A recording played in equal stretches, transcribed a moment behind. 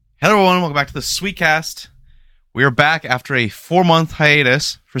everyone. Welcome back to the Sweetcast. We are back after a 4-month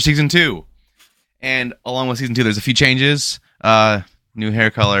hiatus for Season 2. And along with Season 2, there's a few changes. New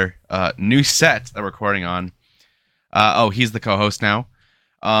hair color, new set that we're recording on. He's the co-host now.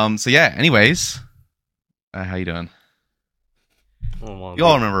 Anyways, how you doing? You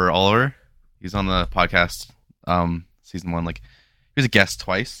all remember Oliver? He's on the podcast, Season 1. Like, he was a guest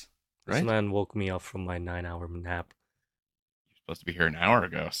twice, right? This man woke me up from my 9-hour nap. Supposed to be here an hour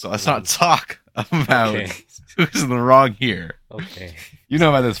ago, so let's not talk about who's in the wrong here. Okay. You know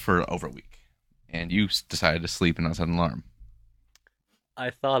about this for over a week, and you decided to sleep and not set an alarm. I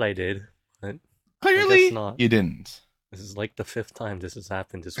thought I did, but clearly I guess not. You didn't. This is like the 5th time this has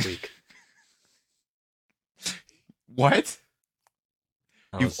happened this week. What?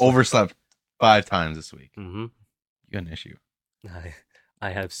 You've overslept 5 times this week. Mm-hmm. You got an issue.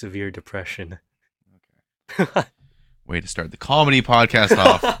 I have severe depression. Okay. Way to start the comedy podcast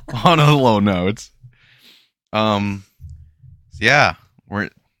off on a low note. We're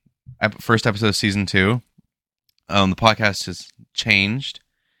at first episode of Season 2. The podcast has changed.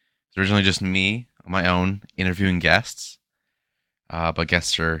 It's originally just me on my own interviewing guests, but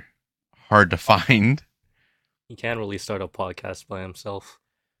guests are hard to find. He can't really start a podcast by himself.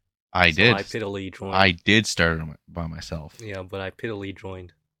 I did. I pittily joined. I did start it by myself. Yeah, but I pittily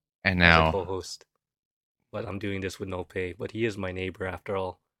joined. And now as a co-host. But I'm doing this with no pay. But he is my neighbor after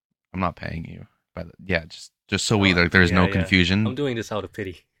all. I'm not paying you. Just so there's no confusion. I'm doing this out of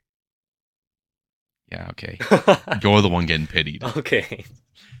pity. Yeah, okay. You're the one getting pitied. Okay.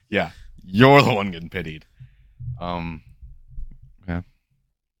 Yeah, you're the one getting pitied. Yeah.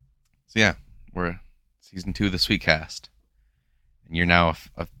 So yeah, we're Season 2 of the Sweetcast. And you're now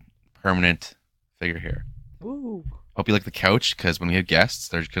a permanent figure here. Ooh. Hope you like the couch, because when we have guests,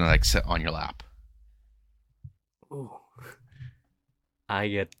 they're just gonna sit on your lap. Ooh. I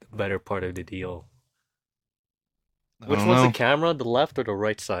get the better part of the deal. Which one's the camera? The left or the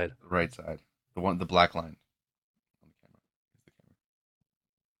right side? The right side. The black line.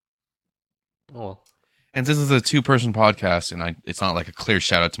 Oh. And since it's a 2-person podcast, and it's not like a clear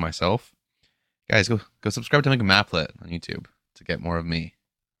shout out to myself, guys, go subscribe to Make a Maplet on YouTube to get more of me.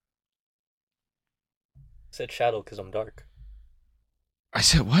 I said shadow because I'm dark. I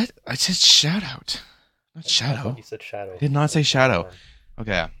said what? I said shout out. Not shadow. You said shadow. I did not say shadow.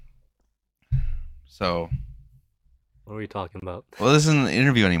 Okay. So. What are we talking about? Well, this isn't an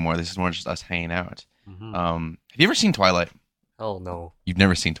interview anymore. This is more just us hanging out. Mm-hmm. Have you ever seen Twilight? Hell no. You've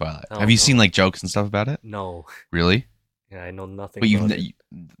never seen Twilight. Hell Have you no. seen like jokes and stuff about it? No. Really? Yeah, I know nothing. But you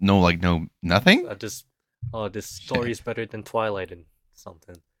know nothing? This story is better than Twilight and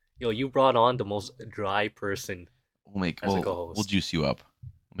something. Yo, you brought on the most dry person. We'll juice you up.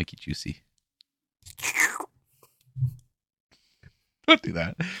 We'll make you juicy. Don't do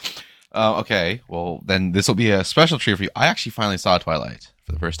that. Okay, well then this will be a special treat for you. I actually finally saw Twilight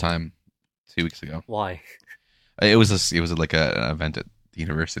for the first time 2 weeks ago. Why? It was like an event at the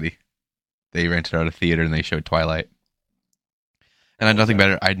university. They rented out a theater and they showed Twilight. And I had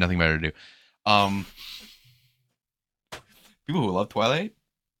nothing better to do. People who love Twilight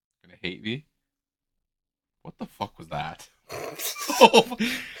are gonna hate me. What the fuck was that?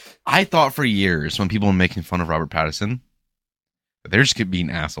 I thought for years when people were making fun of Robert Pattinson, they're just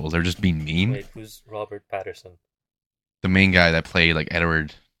being assholes. They're just being mean. Wait, who's Robert Pattinson? The main guy that played like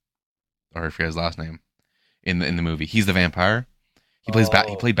Edward, or I forget his last name, in the movie. He's the vampire. He plays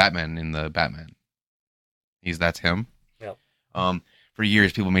he played Batman in the Batman. That's him. Yep. For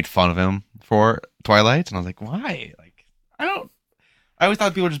years people made fun of him for Twilight, and I was like, why? Like, I always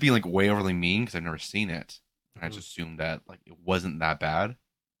thought people were just being like way overly mean because I've never seen it. And I just assumed that like it wasn't that bad.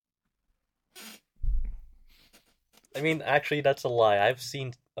 I mean, actually, that's a lie. I've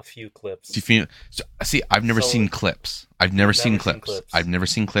seen a few clips. Do you feel? See, I've never seen clips. I've never seen clips. I've never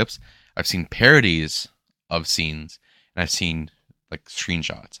seen clips. I've seen parodies of scenes, and I've seen like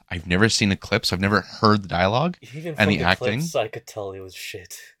screenshots. I've never seen the clips. So I've never heard the dialogue Even and from the acting. Clips, I could tell it was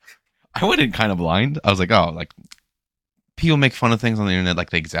shit. I went in kind of blind. I was like, oh, like people make fun of things on the internet,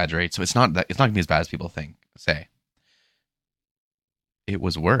 like they exaggerate. So it's not gonna be as bad as people say. It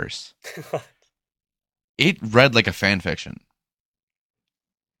was worse. It read like a fan fiction.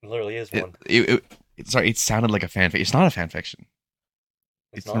 It literally is one. It sounded like a fan fiction. It's not a fan fiction.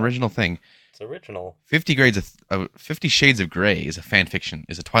 It's an original thing. It's original. 50 Shades of Grey is a fan fiction.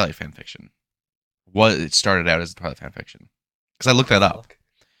 Is a Twilight fan fiction. It started out as a Twilight fan fiction because I looked that up.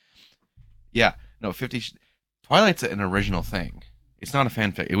 Yeah, no, Twilight's an original thing. It's not a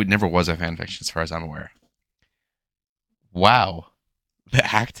fan fiction. It never was a fan fiction, as far as I'm aware. Wow, the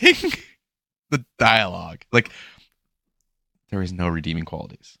acting. The dialogue, like, there is no redeeming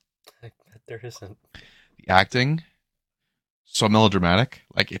qualities. There isn't. The acting, so melodramatic.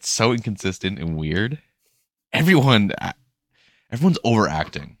 Like, it's so inconsistent and weird. Everyone's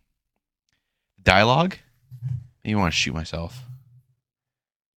overacting. Dialogue, you want to shoot myself.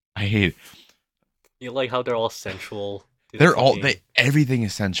 I hate it. You like how they're all sensual. Everything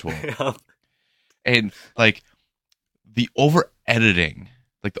is sensual. And like the over editing,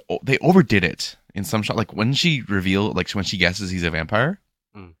 like they overdid it in some shot. Like when she guesses he's a vampire.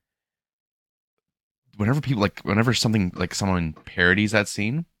 Whenever something like someone parodies that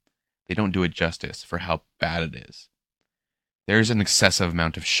scene, they don't do it justice for how bad it is. There's an excessive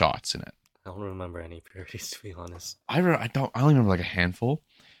amount of shots in it. I don't remember any parodies, to be honest. I only remember like a handful,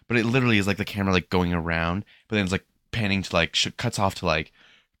 but it literally is like the camera like going around, but then it's like panning to like cuts off to like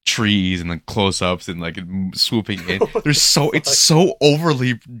trees and then close-ups and like swooping in. It's so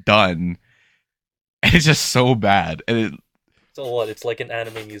overly done, and it's just so bad. And so what? It's like an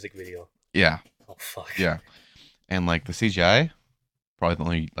anime music video. Yeah. Oh fuck. Yeah, and like the CGI, probably the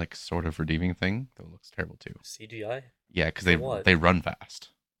only like sort of redeeming thing. Though it looks terrible too. CGI. Yeah, because they run fast.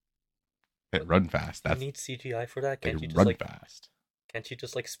 They run fast. You need CGI for that? Can't you just fast? Can't you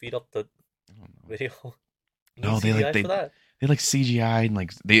just like speed up the video? No, they like CGI and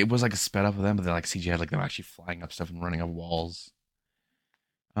like it was like a sped up of them, but they like CGI like them actually flying up stuff and running up walls.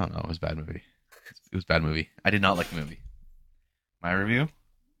 I don't know. It was a bad movie. It was a bad movie. I did not like the movie. My review: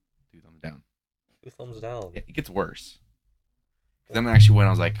 2 thumbs down. 2 thumbs down. It gets worse. Then actually, when I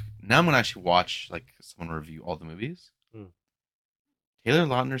was like, now I'm gonna actually watch like someone review all the movies. Taylor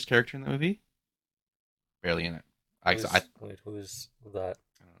Lautner's character in the movie, barely in it. Wait, who is that?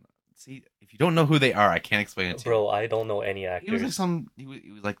 I don't know. See, if you don't know who they are, I can't explain it to you. Bro, I don't know any actors. He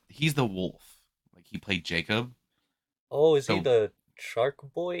was like he's the wolf. Like he played Jacob. Oh, is he the Shark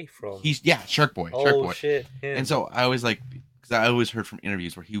Boy from? Shark Boy. Oh, Shark Boy. Shit! Him. And so I was like, because I always heard from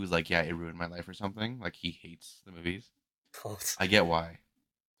interviews where he was like, yeah, it ruined my life or something. Like he hates the movies. I get why.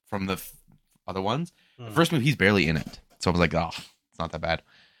 From the other ones, the first movie he's barely in it, so I was like, oh, it's not that bad.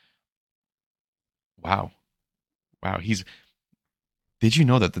 Wow. Did you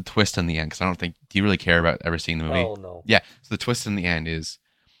know that the twist in the end? Because I don't think. Do you really care about ever seeing the movie? Oh no. Yeah. So the twist in the end is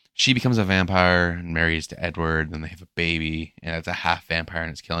she becomes a vampire and marries to Edward, and they have a baby, and it's a half vampire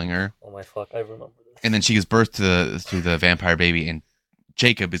and it's killing her. Oh my fuck! I remember this. And then she gives birth to the vampire baby, and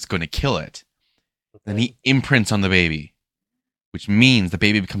Jacob is going to kill it. Okay. Then he imprints on the baby, which means the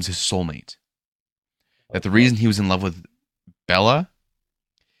baby becomes his soulmate. Okay. That the reason he was in love with Bella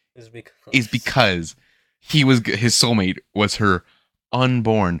is because his soulmate was her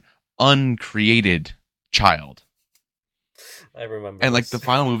unborn, uncreated child. I remember. And like the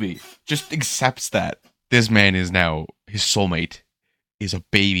final movie just accepts that this man is now his soulmate is a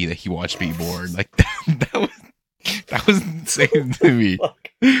baby that he watched be born. Like that was insane to me.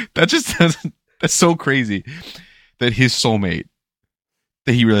 That just doesn't. That's so crazy that his soulmate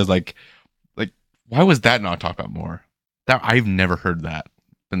that he realized like why was that not talked about more? That I've never heard that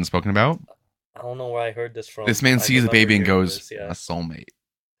been spoken about. I don't know where I heard this from. This man sees the baby and goes, a soulmate.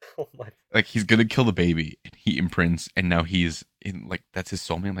 Oh my. Like he's gonna kill the baby and he imprints and now he's in like that's his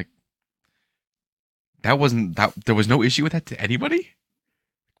soulmate. I'm like that wasn't that there was no issue with that to anybody?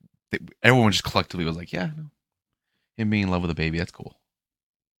 Everyone just collectively was like, yeah, no. Him being in love with a baby, that's cool.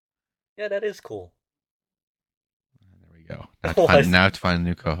 Yeah, that is cool. There we go. Now to find a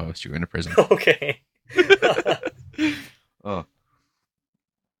new co-host. You're going to prison. Okay. Oh.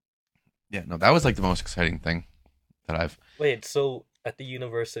 Yeah, no, that was like the most exciting thing that I've... Wait, so at the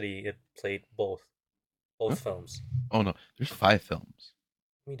university it played both films? Oh no, there's 5 films.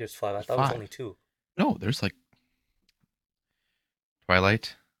 I mean, there's 5. I thought it was only 2. No, there's like...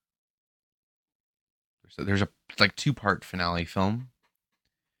 Twilight. There's a like 2-part finale film.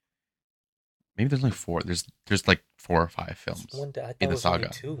 Maybe there's only 4. There's like 4 or 5 films in the saga.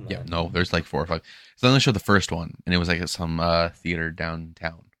 2, man. Yeah, no, there's like 4 or 5. So then they showed the first one, and it was like at some theater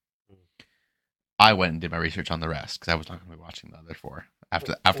downtown. I went and did my research on the rest because I was not going to be watching the other 4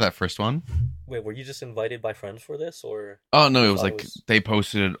 after that first one. Wait, were you just invited by friends for this, or? Oh no, it was like they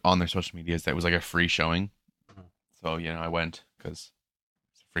posted it on their social medias that it was like a free showing. Mm-hmm. So I went because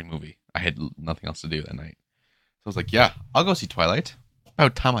it's a free movie. I had nothing else to do that night, so I was like, "Yeah, I'll go see Twilight."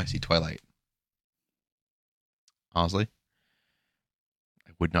 About time I see Twilight. Honestly,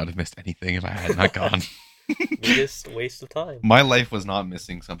 I would not have missed anything if I had not gone. Biggest waste of time. My life was not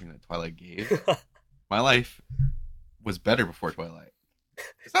missing something that Twilight gave. My life was better before Twilight.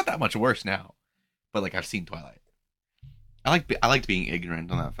 It's not that much worse now, but like I've seen Twilight. I liked being ignorant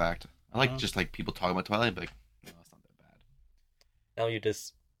on that fact. I like just like people talking about Twilight, but like, no, it's not that bad. Now you're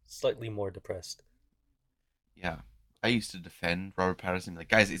just slightly more depressed. Yeah, I used to defend Robert Pattinson. Like,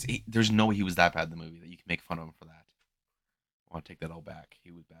 guys, there's no way he was that bad in the movie that you can make fun of him for that. I want to take that all back.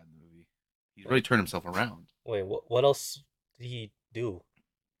 He was bad in the movie. He's really turned himself around. Wait, what else did he do?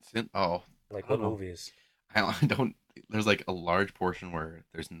 Like what movies? I don't. There's like a large portion where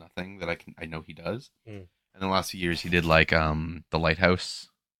there's nothing that I know he does. Mm. And the last few years he did like The Lighthouse,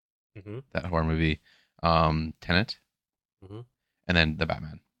 that horror movie, Tenet, and then The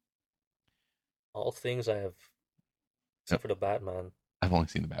Batman. All things I have, except for The Batman. I've only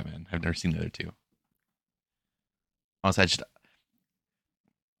seen The Batman. I've never seen the other two. Honestly,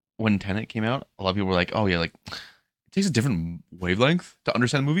 when Tenet came out, a lot of people were like, "Oh yeah, like it takes a different wavelength to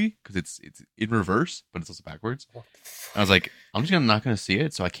understand the movie because it's in reverse, but it's also backwards." I was like, "I'm just not gonna see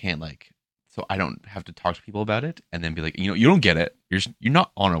it, so I can't so I don't have to talk to people about it and then be like, you don't get it. You're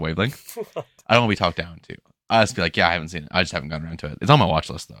not on a wavelength. I don't want to be talked down to. I just be like, yeah, I haven't seen it. I just haven't gotten around to it. It's on my watch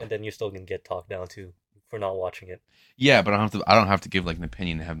list though. And then you're still gonna get talked down to for not watching it. Yeah, but I don't have to give like an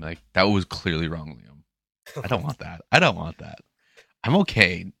opinion and have like that was clearly wrong, Liam. I don't want that. I don't want that. I'm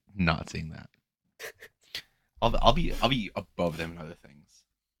okay not seeing that. I'll be above them in other things.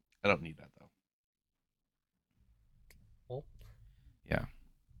 I don't need that though. Well, yeah.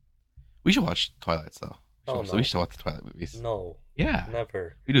 We should watch Twilight though. No. We should watch the Twilight movies. No. Yeah.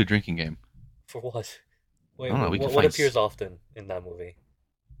 Never. We do a drinking game. For what? Wait, what appears often in that movie?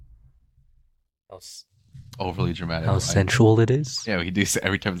 Overly dramatic. How sensual it is? Yeah, we do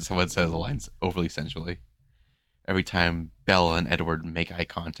every time someone says the lines overly sensually. Every time Bella and Edward make eye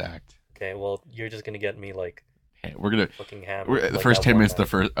contact. Okay, well, you're just gonna get me like. Hey, we're gonna fucking hammer. The first 10 minutes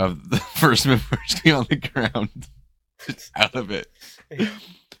of the first movie, we're just on the ground, just out of it. I'm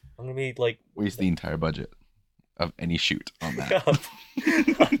gonna be like waste the entire budget of any shoot on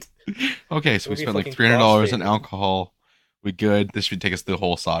that. Okay, so we spent like $300 on alcohol. We good. This should take us through the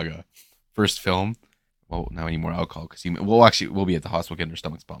whole saga. First film. Well, now we need more alcohol because we'll be at the hospital getting our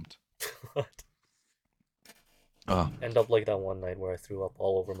stomachs bumped. End up like that one night where I threw up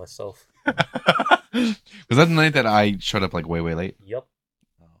all over myself. Was that the night that I showed up like way late? Yep.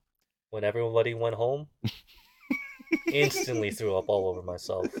 When everybody went home, instantly threw up all over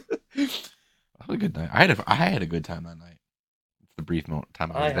myself. That was a good night. I had a good time that night. The brief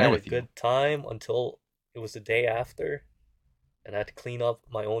time I was there with you. I had a good time until it was the day after, and I had to clean up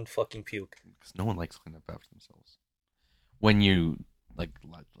my own fucking puke. Because no one likes cleaning up after themselves. When you like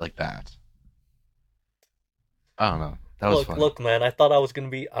that. I don't know. That was fun. Look, man. I thought I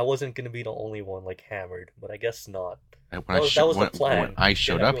wasn't gonna be the only one like hammered, but I guess not. That was the plan. When I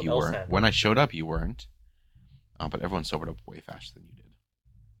showed up, you weren't. When I showed up, you weren't. But everyone sobered up way faster than you did.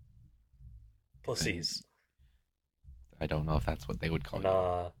 Pussies. I don't know if that's what they would call you.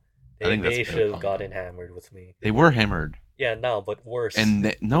 Nah. They should have gotten hammered with me. They were hammered. Yeah, no, but worse. And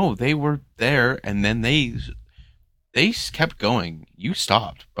they were there, and then they kept going. You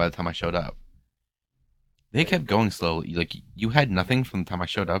stopped by the time I showed up. They kept going slowly. Like, you had nothing from the time I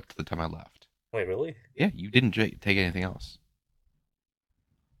showed up to the time I left. Wait, really? Yeah, you didn't take anything else.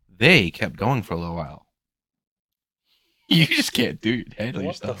 They kept going for a little while. You just can't handle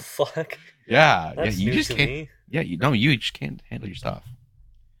your stuff. What the fuck? Yeah, That's you new just to can't. me. Yeah, you just can't handle your stuff.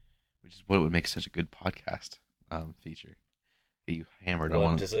 Which is what would make such a good podcast feature. Get you hammered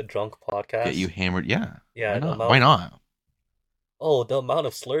on just a drunk podcast. Get you hammered, yeah. Yeah, why not? Oh, the amount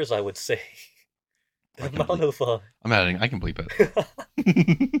of slurs I would say. The amount of I'm adding. I can bleep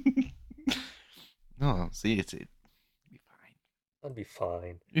it. No, see, it'd be fine. That'd be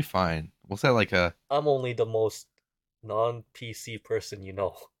fine. It'd be fine. We'll say like a. I'm only the most non-PC person you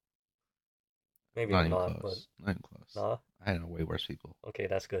know. Maybe I'm not, but not even close. Nah? I know way worse people. Okay,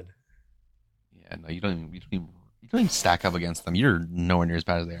 that's good. Yeah, no, you don't even stack up against them. You're nowhere near as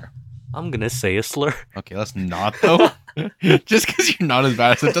bad as they are. I'm gonna say a slur. Okay, let's not though. Just because you're not as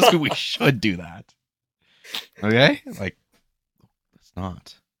bad as it doesn't mean we should do that. Okay, like let's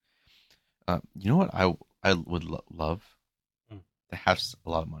not. You know what I would love to have a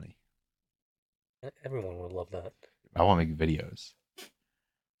lot of money. Everyone would love that. I want to make videos.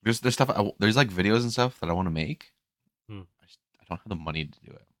 There's stuff. There's like videos and stuff that I want to make. I don't have the money to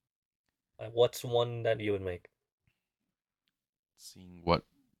do it. What's one that you would make? Seeing what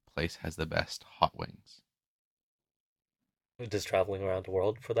place has the best hot wings. Just traveling around the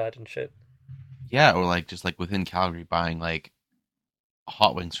world for that and shit. Yeah, or like just like within Calgary, buying like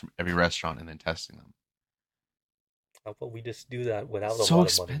hot wings from every restaurant and then testing them. How about we just do that without a lot of money?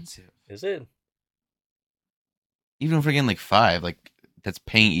 So expensive. Is it? Even if we're getting like 5, like that's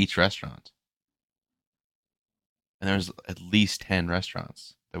paying each restaurant. And there's at least 10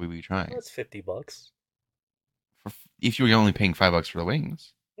 restaurants that we would be trying. That's $50. If you were only paying $5 for the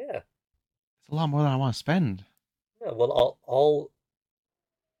wings. Yeah. It's a lot more than I want to spend. Yeah, well, I'll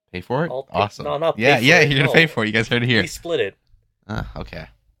Pay for it? I'll pay, Awesome. no, not Yeah, pay for yeah, it. you're gonna No, pay for it. You guys heard it here. we split it. Okay.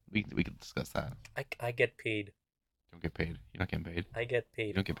 We can discuss that. I get paid. Don't get paid. You're not getting paid. I get paid.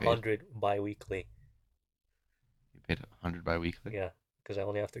 You don't get paid. 100 bi-weekly. You paid 100 bi-weekly? Yeah, because I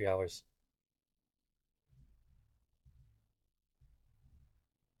only have 3 hours.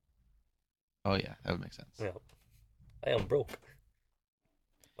 Oh yeah, that would make sense. Yeah, I am broke,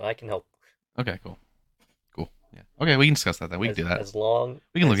 but I can help. Okay, cool. Cool. Yeah. Okay, we can discuss that then. We can do that. As long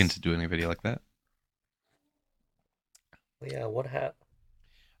We can look as- into doing a video like that. Yeah, what hap?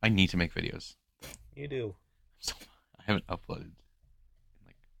 I need to make videos. You do. So I haven't uploaded in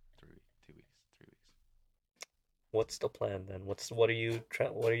like 2 weeks, 3 weeks. What's the plan then? What are you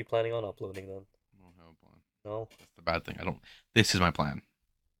planning on uploading then? I don't have a plan. No, That's the bad thing. I don't. This is my plan.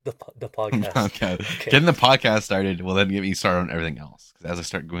 the podcast. Okay. Okay. Getting the podcast started will then get me started on everything else. Because as I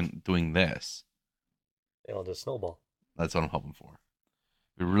start doing this, It'll just snowball. that's what I'm hoping for.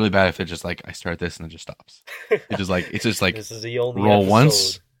 It'd be really bad if it just like I start this and it just stops. It's just like This is the only roll episode.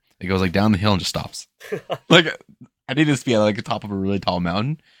 once. It goes like down the hill and just stops. Like I need this to be at like the top of a really tall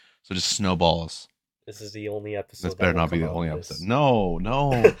mountain, so it just snowballs. This is the only episode. This better that will not be come the out only of episode. this. No.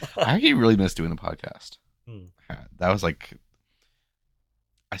 I actually really miss doing the podcast. That was like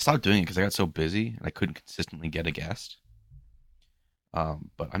I stopped doing it because I got so busy and I couldn't consistently get a guest.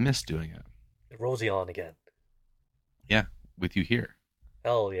 But I miss doing it Rosie on again. with you here.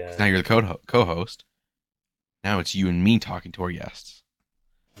 Hell yeah. Now you're the co-host. Now it's you and me talking to our guests.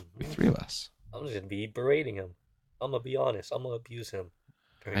 We three of us. I'm just gonna be berating him. I'm gonna be honest. I'm gonna abuse him.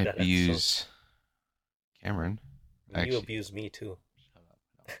 during I that abuse Cameron. episode. You actually- abuse me too. Shut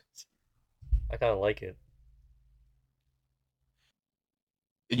up. I kind of like it.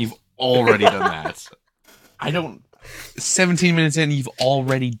 And you've already done that. I don't. 17 minutes in, you've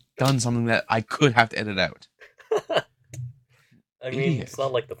already done something that I could have to edit out. I mean, Idiot. it's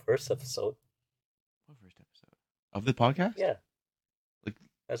not like the first episode. What first episode of the podcast? Yeah. Like-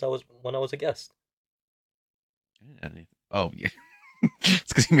 when I was a guest. I didn't edit anything. Oh yeah, it's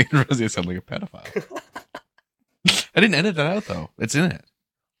because you made Rosie sound like a pedophile. I didn't edit that out though. It's in it.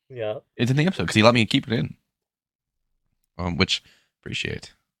 Yeah. It's in the episode because he let me keep it in. Which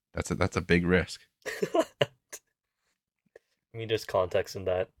appreciate. That's a big risk. I mean, there's context in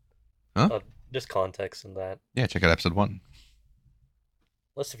that. Huh? There's context in that. Yeah, check out episode 1.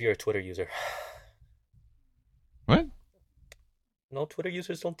 Unless if you're a Twitter user. What? No, Twitter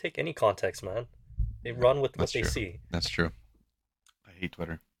users don't take any context, man. They run with what That's they true. see. That's true. I hate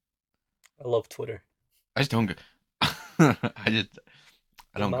Twitter. I love Twitter. I just don't go. I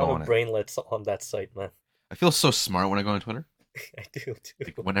don't The go amount on of it. brainlets on that site, man. I feel so smart when I go on Twitter. I do too.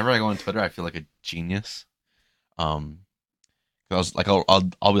 Like, whenever I go on Twitter, I feel like a genius. 'Cause I was like,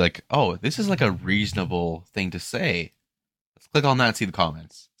 I'll be like, oh, this is like a reasonable thing to say. Let's click on that and see the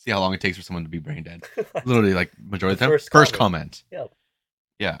comments. See how long it takes for someone to be brain dead. Literally, like majority of the The time, first first comment. comment.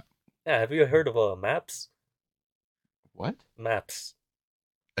 Yeah. Yeah, have you heard of Maps? What? Maps.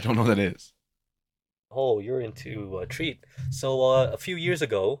 I don't know what that is. Oh, you're into a treat. So, a few years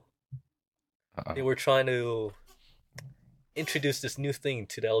ago, they were trying to introduce this new thing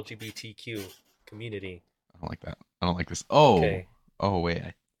to the LGBTQ community. I don't like that. I don't like this. Oh, Okay. oh wait.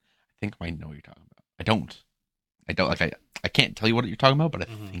 I think I know what you're talking about. I don't like. I can't tell you what you're talking about, but I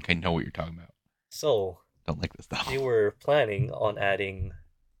Mhm. think I know what you're talking about. So, Don't like this though. they were planning on adding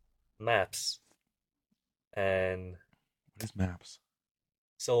maps. And What is MAPS?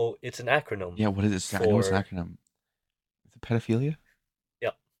 so it's an acronym. Yeah, what is it? I know it's an For- acronym. Is it pedophilia?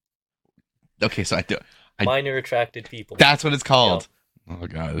 Yep. Okay, so I- Minor attracted people. that's what it's called. Oh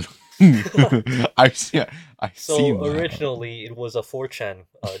god. I've seen So that. originally it was a 4chan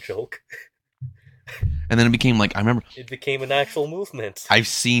joke. And then it became like I remember It became an actual movement. I've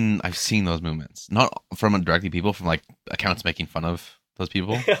seen those movements. Not from directly people, from like accounts making fun of those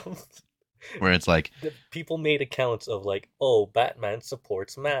people. Where it's like The people made accounts of like, oh, Batman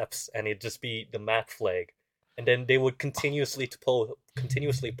supports maps, and it'd just be the map flag, and then they would continuously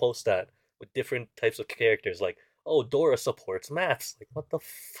post that with different types of characters, like, oh, Dora supports maps. Like, what the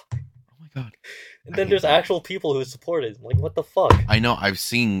fuck? oh my god. And I then hate there's that. actual people who support it. Like, what the fuck? I know I've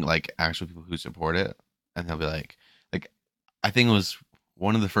seen like actual people who support it, and they'll be like I think it was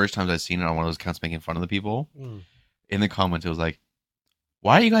one of the first times I've seen it on one of those accounts making fun of the people. Mm. In the comments, it was like,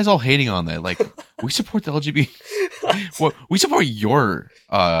 "Why are you guys all hating on that? Like, we support the LGBT. Well, we support your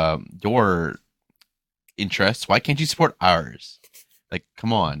interests. Why can't you support ours? Like,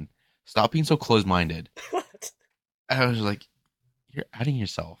 come on, stop being so close minded." I was like, "You're outing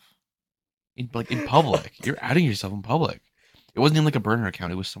yourself in public. You're outing yourself in public." It wasn't even like a burner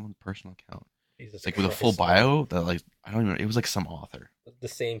account. It was someone's personal account. Jesus like with a full Christ, man. bio that like I don't even. It was like some author. The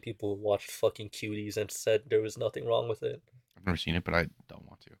same people who watched fucking Cuties and said there was nothing wrong with it. I've never seen it, but I don't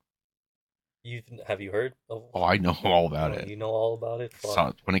want to. Have you heard of? Oh, I know all about it. You know all about it. Fuck. Saw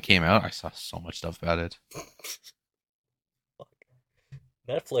it when it came out. I saw so much stuff about it. Fuck.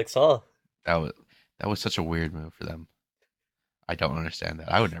 Netflix, huh? That was such a weird move for them. I don't understand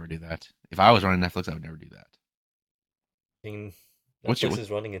that. I would never do that. If I was running Netflix, I would never do that. I mean, What's Netflix your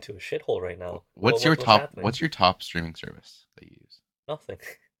is running into a shithole right now. what's your top what's your top streaming service that you use? Nothing.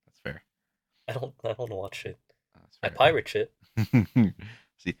 That's fair. I don't watch shit. That's I fair. pirate shit.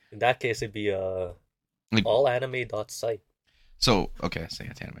 See, In that case, it'd be like, allanime.site. so okay, say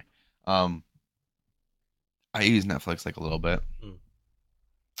it's anime. I use Netflix like a little bit.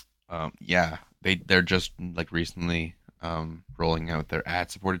 Yeah, they're just like recently rolling out their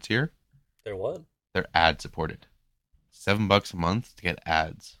ad supported tier. They're what? They're ad supported. $7 a month to get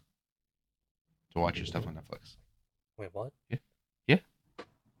ads to watch your stuff on Netflix. Wait, what? Yeah,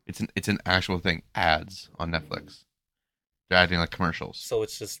 it's an actual thing. Ads on Netflix. They're adding like commercials. So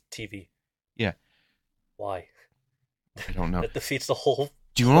it's just TV. Yeah. Why? I don't know. That defeats the whole.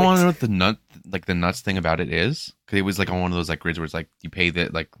 Do you want to know what the nuts thing about it is? Because it was like on one of those like grids where it's like you pay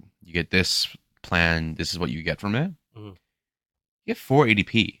that like you get this plan. This is what you get from it. Mhm. You get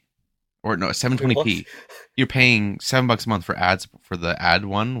 480p, or no 720p. You're paying $7 a month for ads for the ad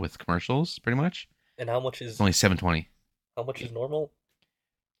one with commercials, pretty much. And how much is It's only 720 how much is normal?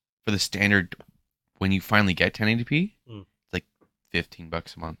 for the standard. When you finally get 1080p, Mm. it's like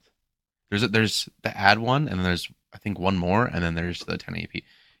 $15 a month. There's the ad one, and then there's I think one more, and then there's the 1080p.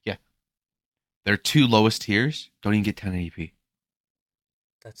 Yeah, their two lowest tiers don't even get 1080p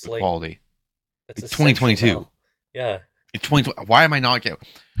That's for like quality. that's It's essential 2022. now. Yeah. It's 2020. Why am I not getting?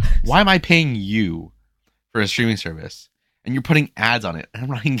 Why am I paying you for a streaming service, and you're putting ads on it, and I'm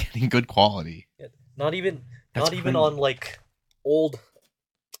not even getting good quality? Not even That's not even crazy. on like old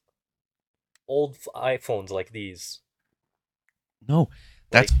iPhones like these. No,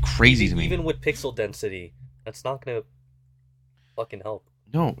 that's Like, crazy to me. Even with pixel density, that's not gonna fucking help.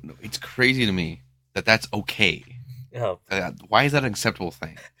 No, it's crazy to me that that's okay. Yeah. Why is that an acceptable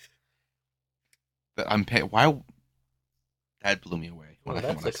thing? That I'm paying. Why? That blew me away when I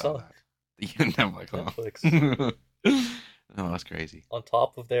Netflix, saw huh? that. Netflix, huh? Netflix. No, that's crazy. On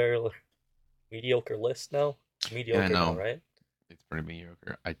top of their mediocre list now. Mediocre now, know. right? It's pretty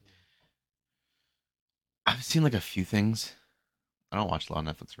mediocre. I've seen like a few things. I don't watch a lot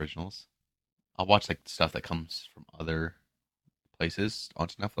of Netflix originals. I'll watch like stuff that comes from other places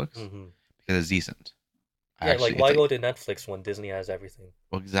onto Netflix Mm-hmm. because it's decent. Yeah, like why go to Netflix when Disney has everything?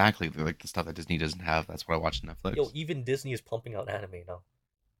 Well, exactly. They're like the stuff that Disney doesn't have. That's what I watch on Netflix. Yo, even Disney is pumping out anime now.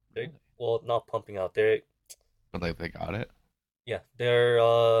 Really? Well, not pumping out. They're But like they got it.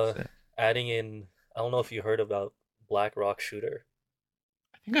 they're Sick. adding in. I don't know if you heard about Black Rock Shooter.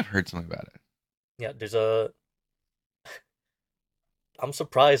 I think I've heard something about it. Yeah, there's a. I'm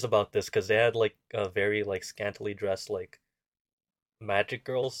surprised about this because they had like a very like scantily dressed like magic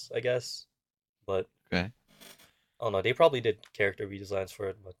girls, I guess. But Okay. I don't know. They probably did character redesigns for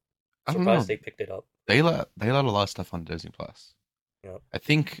it, but I don't know. surprised they picked it up. They let a lot of stuff on Disney Plus. Yeah.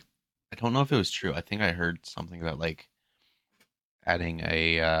 I don't know if it was true. I think I heard something about like adding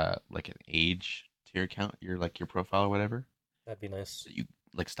a like an age to your account, your profile or whatever. That'd be nice. So you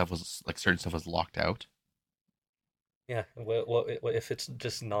like stuff was like certain stuff was locked out. Yeah. What if it's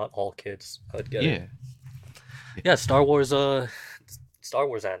just not all kids? I'd get Yeah. it. Yeah, Star Wars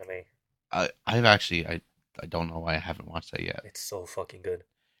anime. I've actually I don't know why I haven't watched that yet. It's so fucking good.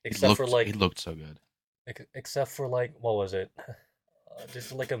 It Except for like it looked so good. except for like what was it?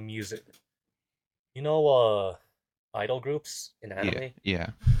 Just like a music. You know idol groups in anime? Yeah.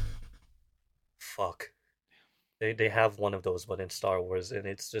 Fuck. They have one of those but in Star Wars and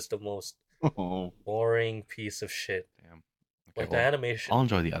it's just the most Oh boring piece of shit. damn. Okay, Like the well, animation I'll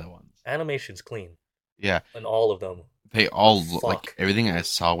enjoy the other ones. animation's clean Yeah, in all of them. they all like Fuck. everything I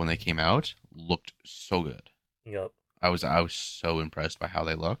saw when they came out looked so good. Yep. I was so impressed by how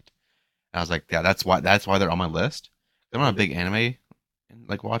they looked. And I was like, yeah, that's why they're on my list. I'm not a big anime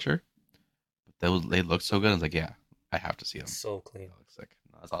like watcher, but they look so good. I was like, yeah, I have to see them. So clean. That looks sick.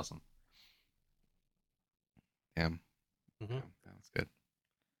 No, that's awesome. Damn. Mhm. Damn, that's good.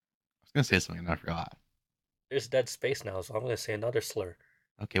 I was gonna say something and I forgot. There's dead space now, so I'm gonna say another slur.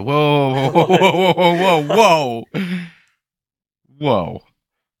 Okay, whoa. Whoa.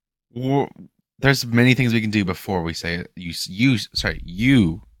 There's many things we can do before we say it.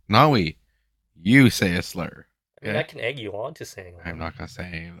 You, not we. You say a slur. I mean, Okay? I can egg you on to saying that. I'm not gonna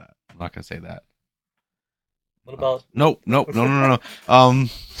say that. I'm not gonna say that. What about No.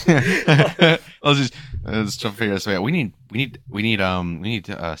 Let's just try to figure this out. We need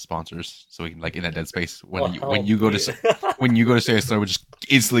sponsors so we can like in that dead space when you go to say a slur, we just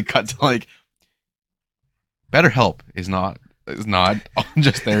instantly cut to like BetterHelp is not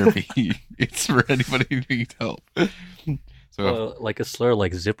just therapy. It's for anybody who needs help. So like a slur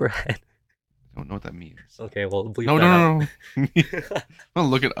like zipperhead? I don't know what that means. Okay, well, bleep No. that I'm gonna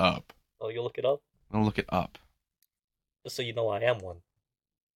look it up. Oh, you'll look it up? I'm gonna look it up. Just so you know I am one.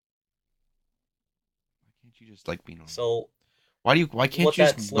 Why can't you just like be normal? So Why can't what you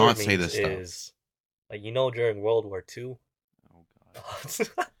that just slur not say means this stuff? is, like, during World War II. Oh god.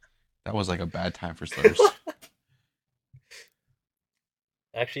 That was like a bad time for slurs.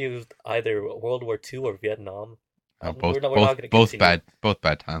 Actually, it was either World War II or Vietnam. Both we're not gonna both continue.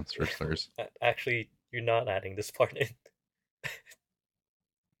 bad times for slurs. Actually, you're not adding this part in.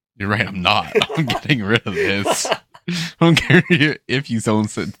 You're right, I'm not. I'm getting rid of this. I don't care if you don't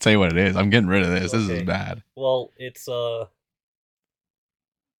say what it is. I'm getting rid of this. This is Okay. bad. Well, it's what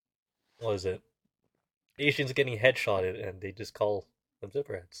is it? Asians getting headshotted, and they just call them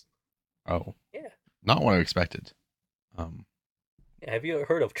zipperheads. Oh. Yeah. Not what I expected. Yeah, have you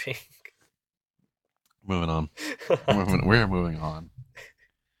heard of Chink? Moving on. We're moving on.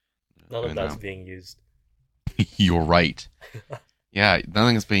 None of that's Now. being used. You're right. Yeah,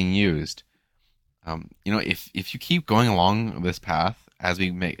 nothing is being used. If you keep going along this path as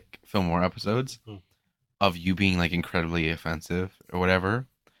we film more episodes of you being like incredibly offensive or whatever,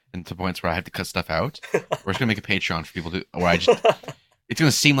 and to points where I have to cut stuff out, we're just gonna make a Patreon for people to where I just it's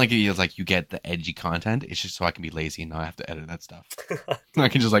gonna seem like it's like you get the edgy content. It's just so I can be lazy and not have to edit that stuff. I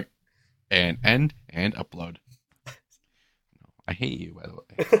can just like and upload. I hate you, by the way.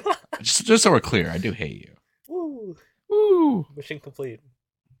 just so we're clear, I do hate you. Woo! Woo! Mission complete.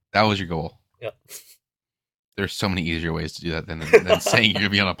 That was your goal. Yep. There's so many easier ways to do that than saying you're gonna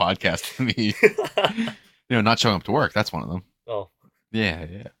be on a podcast with me. Not showing up to work. That's one of them. Oh. Yeah.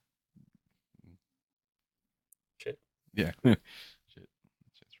 Shit. Yeah.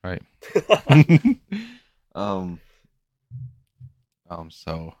 Shit's right. I'm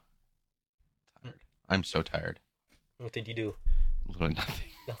so tired. I'm so tired. What did you do? Literally nothing.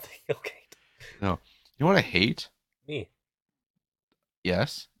 Nothing. Okay. No. You know what I hate? Me.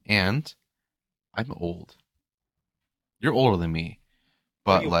 Yes, and I'm old. You're older than me,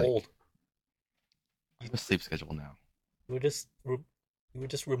 Why are but you like old? I have a sleep schedule now, You were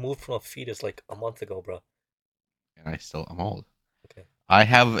just removed from a fetus like a month ago, bro. and I'm old. Okay. I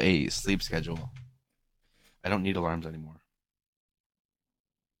have a sleep schedule. I don't need alarms anymore.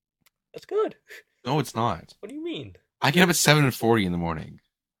 That's good. No, it's not. What do you mean? I get up at 7:40 in the morning.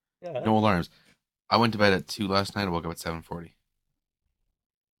 Yeah. No alarms. I went to bed at 2 last night. I woke up at 7:40.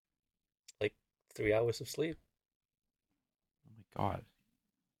 3 hours of sleep. Oh my god.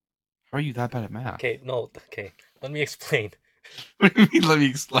 How are you that bad at math? Okay, no, okay. Let me explain. What do you mean? Let me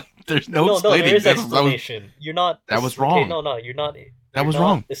explain. There's no explaining. there is That was- explanation. You're not. That was Okay, wrong. no, you're not. That was you're not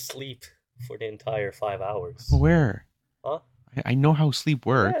wrong. Asleep for the entire 5 hours. Where? Huh? I know how sleep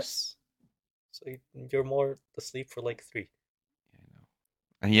works. Yes. So you're more asleep for like 3. I know.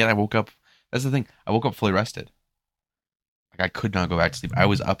 And yet I woke up. That's the thing. I woke up fully rested. Like I could not go back to sleep. I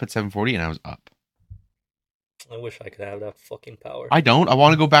was up at 7:40 and I was up. I wish I could have that fucking power. I don't. I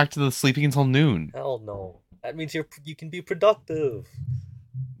want to go back to the sleeping until noon. Hell no. That means you can be productive.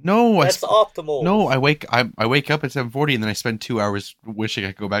 No, That's optimal. No, I wake up at 7:40 and then I spend 2 hours wishing I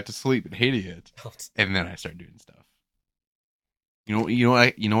could go back to sleep and hating it, and then I start doing stuff.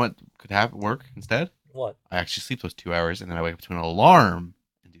 You know what could work instead? What? I actually sleep those 2 hours and then I wake up to an alarm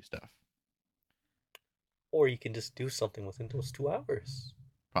and do stuff. Or you can just do something within those 2 hours.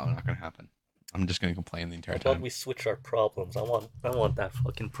 Probably not gonna happen. I'm just gonna complain the entire How about time. we switch our problems? I want that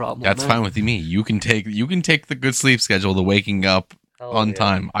fucking problem. That's fine with me. You can take the good sleep schedule, the waking up Hell on yeah.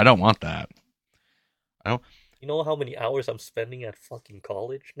 time. I don't want that. You know how many hours I'm spending at fucking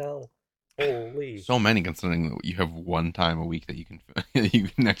college now? Holy. So many, considering that you have one time a week that you can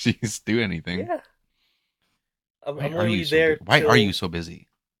actually do anything. Yeah. I'm Why only there. Why are you so busy?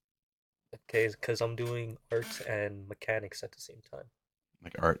 Okay, because I'm doing art and mechanics at the same time.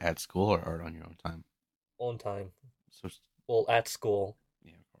 Like art at school or art on your own time? On time. So Well, at school,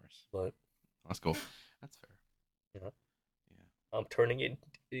 yeah, of course. but That's cool. That's fair. Yeah. I'm turning it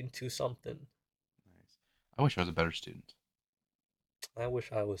into something. Nice. I wish I was a better student. I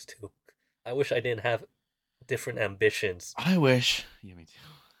wish I was too. I wish I didn't have different ambitions. I wish. Yeah, me too.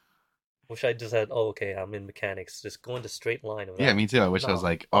 Wish I just had, okay, I'm in mechanics. Just go in the straight line of that. Yeah, me too. I wish I was No.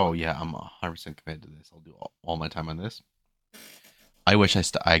 like, oh yeah, I'm 100% committed to this. I'll do all my time on this. I wish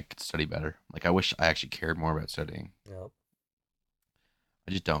I could study better. Like, I wish I actually cared more about studying. Yep.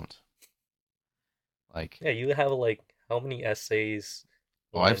 I just don't. Like, Yeah, you have like how many essays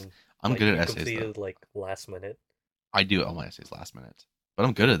oh, when I'm like good you at essays though. completed like last minute? I do all my essays last minute, but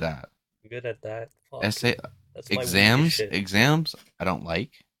I'm good at that. You good at that? Fuck. Essay That's my weakest shit. exams, I don't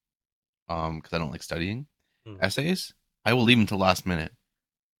like, because I don't like studying. Hmm. Essays, I will leave them till last minute.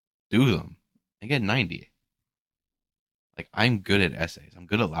 Do them. I get 90. Like, I'm good at essays. I'm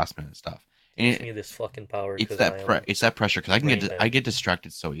good at last minute stuff. Teach And me this fucking power it's because that it's that pressure because brain dead. I get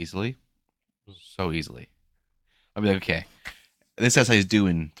distracted so easily, Hmm. so easily. I'll be like, okay, this essay is due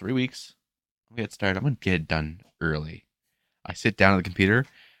in 3 weeks. I'm gonna get started. I'm gonna get it done early. I sit down at the computer.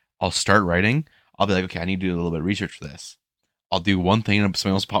 I'll start writing. I'll be like, okay, I need to do a little bit of research for this. I'll do one thing and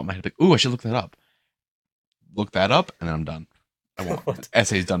something else will pop in my head. Like, ooh, I should look that up. Look that up, and then I'm done. I won't. What? The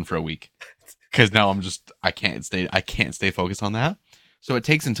essay's done for a week because now I can't stay focused on that. So it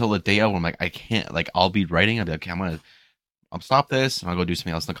takes until the day of when I'm like, I can't. Like, I'll be writing. I'll be like, okay, I'll stop this and I'll go do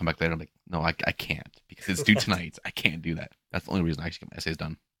something else and I'll come back later. I'm like, no, I can't because it's due tonight. I can't do that. That's the only reason I actually get my essays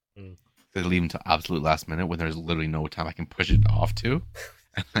done. Mm. I leave them to absolute last minute when there's literally no time I can push it off to,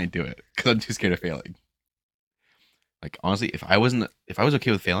 and I do it because I'm too scared of failing. Like, honestly, if I was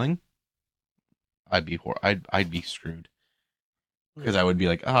okay with failing, I'd be screwed because I would be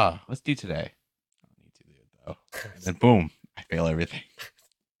like, let's do today. I don't need to do it though, and then boom, I fail everything.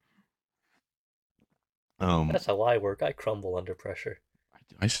 That's how I work. I crumble under pressure.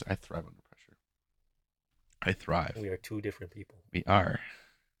 I thrive under pressure. I thrive. We are two different people. We are.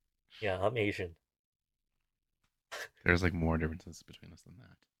 Yeah, I'm Asian. There's like more differences between us than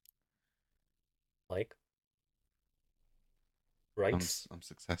that. Like rights I'm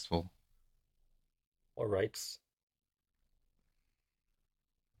successful. or rights.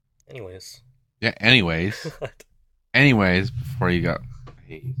 Anyways. Yeah. Anyways, before you go, I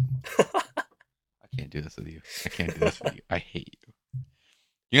hate you. I can't do this with you. I can't do this with you. I hate you.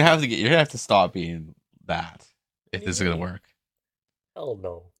 You're gonna have to stop being that if this is gonna work. Hell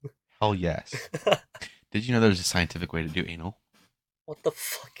no. Hell yes. Did you know there's a scientific way to do anal? What the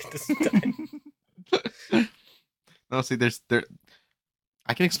fuck is this? No, see, there.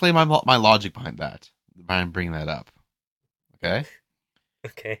 I can explain my logic behind that. Behind bringing that up. Okay.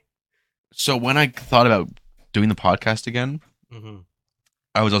 Okay. So when I thought about doing the podcast again, Mm-hmm.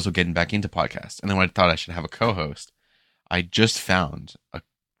 I was also getting back into podcasts, and then when I thought I should have a co-host, I just found a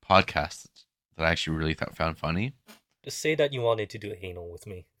podcast that I actually really found funny. Just say that you wanted to do anal with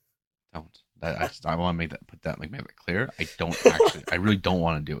me. Don't. I want to make that clear. I really don't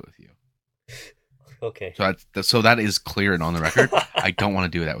want to do it with you. Okay. So that is clear and on the record. I don't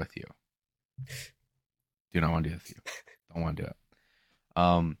want to do that with you. Do not want to do it with you. Don't want to do it.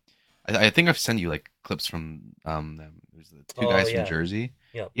 I think I've sent you like clips from them. There's the two guys from Jersey.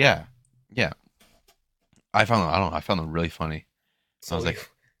 Yeah. Yeah. I found them really funny. So I was like,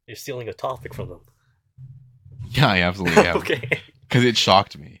 you're stealing a topic from them. yeah, I absolutely am. Okay. Because it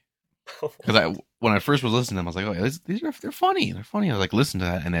shocked me. Because when I first was listening to them, I was like, oh, they're funny. They're funny. I was like, listen to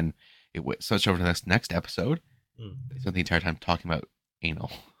that, and then it switched over to the next episode. They spent the entire time talking about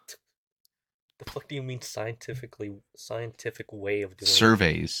anal. The fuck do you mean scientific way of doing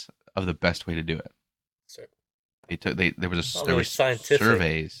surveys of the best way to do it? There was scientific.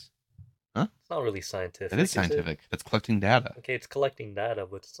 Surveys. Huh? It's not really scientific. It is scientific. That's collecting data. Okay, it's collecting data,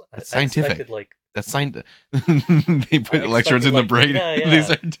 but it's scientific. That's science. They put electrodes in the brain.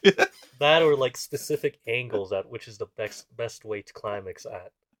 Yeah. That or like specific angles at which is the best way to climax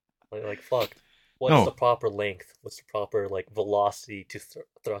at. Like fuck. What's the proper length? What's the proper like velocity to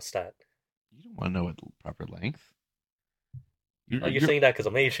thrust at? You don't want to know what the proper length. You're saying that because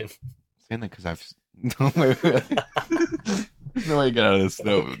I'm Asian. Saying that because I've. No way. There's no way to get out of this.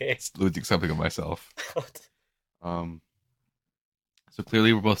 No, Okay. it's losing something of myself. So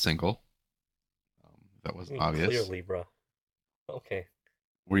clearly we're both single. That was obvious. Clearly, bro. Okay.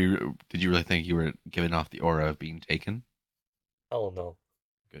 Did you really think you were giving off the aura of being taken? Hell no.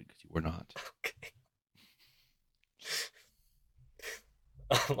 Good, because you were not. Okay.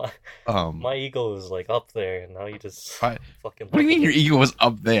 My ego was like up there, and now you just fucking. What do you mean your ego was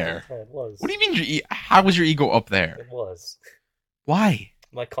up there? Yeah, it was. What do you mean how was your ego up there? It was. Why?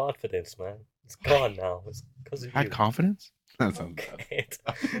 My confidence, man. It's gone now. It's because of you. Had confidence? That sounds bad.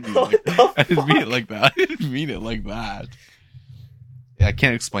 I didn't mean it like that. I didn't mean it like that. Yeah, I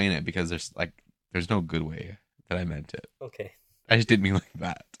can't explain it because there's no good way that I meant it. Okay. I just didn't mean like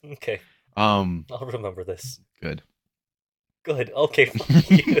that. Okay. I'll remember this. Good. Okay.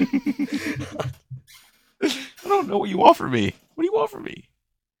 Fuck you. I don't know what you want from me. What do you want from me?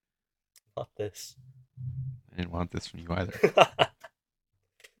 Not this. I didn't want this from you either.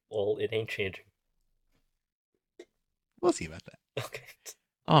 Well, it ain't changing. We'll see about that. Okay.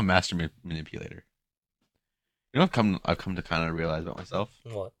 I'm a master manipulator. You know, I've come to kind of realize about myself.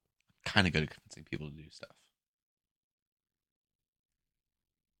 What? Kind of good at convincing people to do stuff.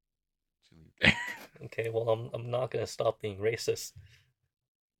 Okay, well, I'm not gonna stop being racist.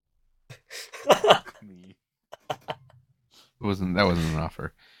 That wasn't an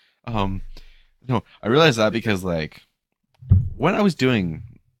offer. No, I realized that because like when I was doing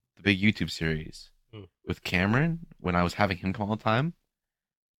the big YouTube series with Cameron, when I was having him come all the time,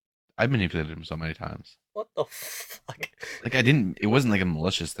 I manipulated him so many times. What the fuck? Like it wasn't like a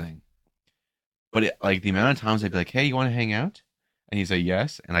malicious thing. But like the amount of times I'd be like, "Hey, you want to hang out?" And he'd say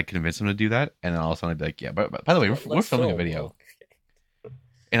yes, and I convince him to do that, and then all of a sudden I'd be like, "Yeah, but by the way, we're filming a video." Okay.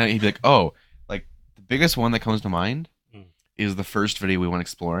 And he'd be like, "Oh, like the biggest one that comes to mind Mm. is the first video we went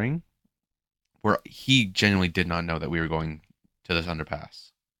exploring, where he genuinely did not know that we were going to this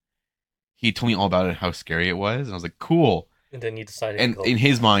underpass. He told me all about it, how scary it was, and I was like, "Cool." And then you decided And to go. in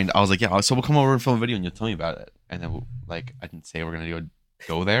his mind, I was like, "Yeah, so we'll come over and film a video, and you'll tell me about it." And then like I didn't say we're gonna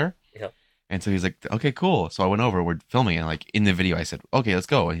go there. Yep. And so he's like, "Okay, cool." So I went over, we're filming, and like in the video, I said, "Okay, let's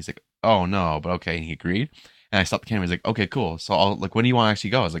go." And he's like, "Oh no, but okay." And he agreed. And I stopped the camera. He's like, "Okay, cool. So I'll like, when do you want to actually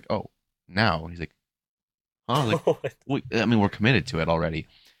go?" I was like, "Oh, now." And he's like, "Huh?" I was like, well, I mean, we're committed to it already.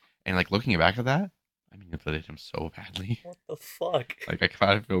 And like looking back at that, I manipulated him so badly. What the fuck? Like I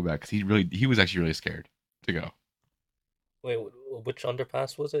kind of feel bad because he was actually really scared to go. Wait, which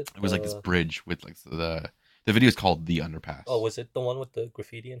underpass was it? It was like this bridge with like the video is called The Underpass. Oh, was it the one with the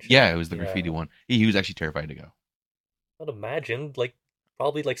graffiti and shit? Yeah, it was the Yeah. graffiti one. He was actually terrified to go. I'd imagine, like,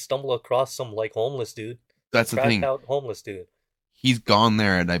 probably like stumble across some like homeless dude. That's the Cracked thing. out homeless dude. He's gone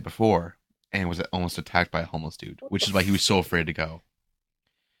there a night before and was almost attacked by a homeless dude, What which the is why he was so afraid to go.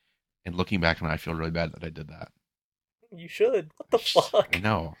 And looking back on it, I feel really bad that I did that. You should. What the fuck? I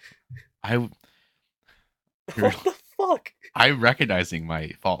know. You're- What the fuck? I'm recognizing my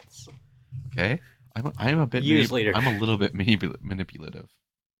faults. Okay, I'm a bit Years later. I'm a little bit manipulative.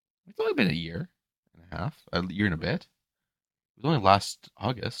 It's only been a year and a half, a year and a bit. It was only last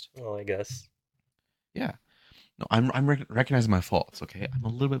August. Well, I guess. Yeah. No, I'm recognizing my faults. Okay, I'm a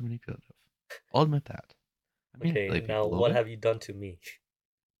little bit manipulative. I'll admit that. I Okay, manipulate people now a little what bit. have you done to me?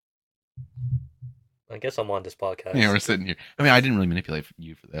 I guess I'm on this podcast. Yeah, we're sitting here. I mean, I didn't really manipulate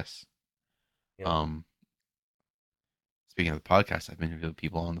you for this. Yeah. Speaking of the podcast, I've manipulated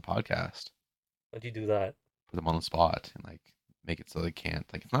people on the podcast, How'd you do that? put them on the spot, and like make it so they can't.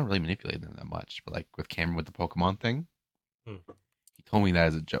 Like, it's not really manipulating them that much, but like with Cameron with the Pokemon thing, he told me that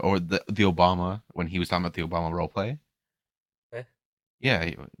as a joke. Or the Obama when he was talking about the Obama roleplay. Eh? Yeah,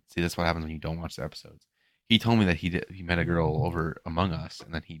 see, that's what happens when you don't watch the episodes. He told me that he met a girl over Among Us,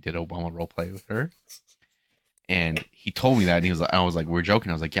 and then he did Obama roleplay with her. And he told me that, and I was like, we're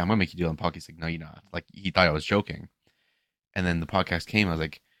joking. I was like, yeah, I'm gonna make you do it on the podcast. He's like, no, you're not. Like, he thought I was joking. And then the podcast came. I was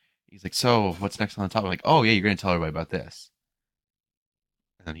like, he's like, so what's next on the top? I'm like, oh yeah, you're gonna tell everybody about this.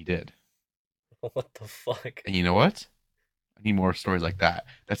 And then he did. What the fuck? And you know what? I need more stories like that.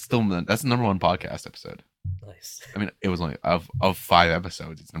 That's the number one podcast episode. Nice. I mean, it was only of 5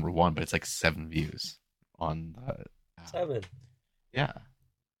 episodes. It's number 1, but it's like 7 views on the app. 7. Yeah,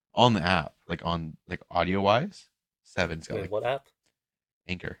 on the app, like on like audio wise, 7. It's got Wait, like what app?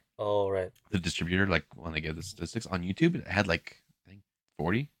 Anchor, Oh, right. the distributor. Like when they give the statistics on YouTube, it had like I think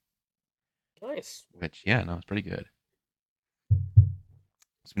 40. Nice. Which no, it's pretty good.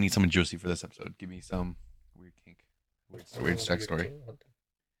 So we need someone juicy for this episode. Give me some weird kink, weird sex story.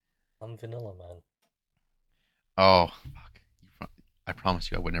 I'm vanilla, man. Oh fuck! I promise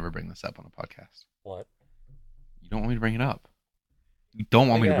you, I would never bring this up on a podcast. What? You don't want me to bring it up. You don't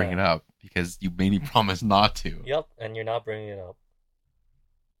want me to bring Yeah. it up because you made me promise not to. Yep, and you're not bringing it up.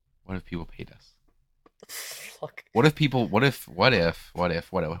 What if people paid us? Fuck. What if?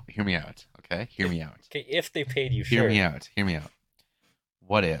 Hear me out, okay? Hear me out. Okay, if they paid you, Hear sure. me out. Hear me out.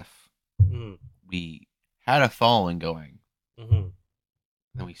 What if Mm. we had a following going, Mm-hmm. and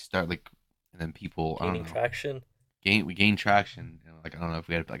then we start like, and then people, I Gaining don't know, traction. we gain traction. You know, like I don't know if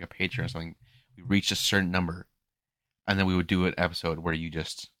we had like a Patreon or something. We reached a certain number, and then we would do an episode where you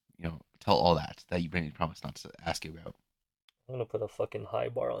just tell all that you made me promise not to ask you about. I'm gonna put a fucking high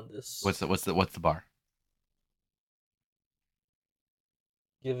bar on this. What's the bar?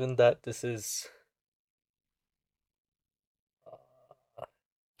 Given that this is.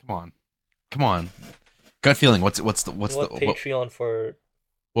 Come on. Gut feeling. What's What the Patreon for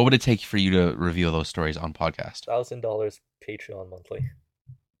what would it take for you to reveal those stories on podcast? $1,000 Patreon monthly?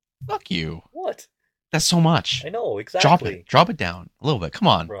 Fuck you. What? That's so much. I know exactly. Drop it down a little bit. Come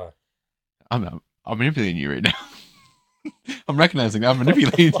on. Bruh. I'm manipulating you right now. I'm recognizing I'm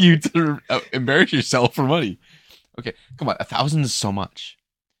manipulating you to embarrass yourself for money. Okay, come on. 1,000 is so much.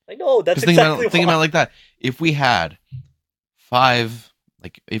 I know, that's Think exactly think why. about it like that. If we had if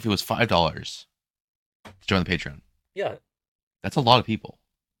it was $5 to join the Patreon, Yeah, that's a lot of people.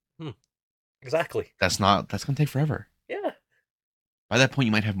 exactly. That's gonna take forever. Yeah. By that point,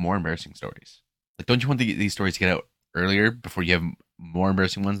 you might have more embarrassing stories. Like, don't you want these stories to get out earlier before you have more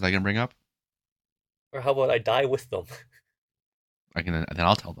embarrassing ones that I can bring up? Or how about I die with them? Then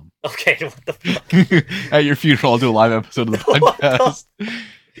I'll tell them. Okay, what the fuck? At your funeral, I'll do a live episode of the podcast.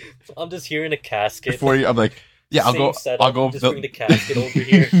 I'm just here in a casket. Before you, I'm like, yeah, I'll Same go. setup, I'll go. just bring the casket over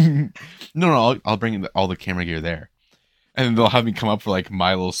here. No, I'll bring all the camera gear there, and then they'll have me come up for like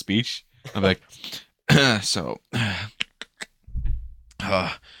my little speech. I'm like, so,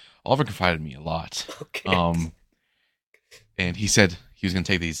 Oliver confided in me a lot. Okay. And he said he was going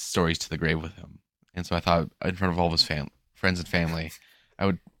to take these stories to the grave with him, and so I thought in front of all of his friends and family, I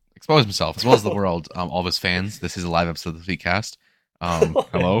would expose himself as well as the world, all of his fans. This is a live episode of the Tweetcast.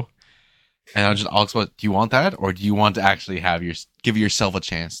 Hello. And I'll expose. Do you want that, or do you want to actually give yourself a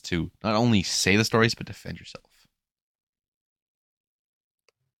chance to not only say the stories but defend yourself?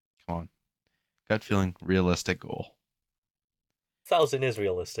 Come on, gut feeling, realistic goal. 1,000 is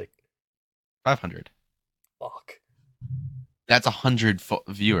realistic. 500. Fuck. That's 100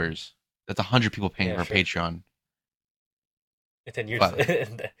 viewers. That's 100 people paying for Sure. Patreon. And then you're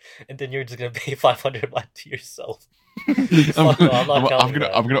and then you're just gonna pay 500 back to yourself. I'm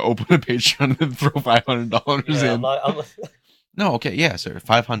gonna open a Patreon and throw $500 Yeah, in. No, okay, yeah, sir.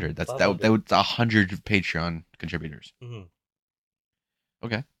 500. That would 100 Patreon contributors. Mm-hmm.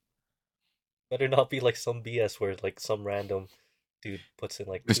 Okay. Better not be like some BS where like some random dude puts in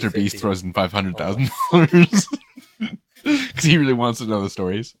like Mr. Beast $250. throws in $500,000 because he really wants to know the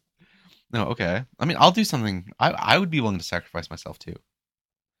stories. No, okay. I mean, I'll do something. I would be willing to sacrifice myself too.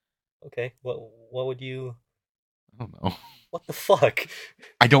 Okay, what would you? I don't know. What the fuck?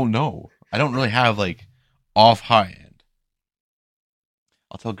 I don't know. I don't really have like off high end.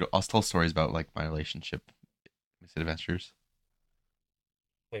 I'll tell stories about like my relationship misadventures.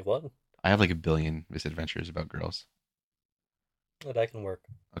 Wait, what? I have like 1 billion misadventures about girls. Oh, that can work.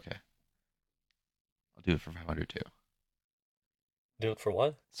 Okay. I'll do it for 500 too. Do it for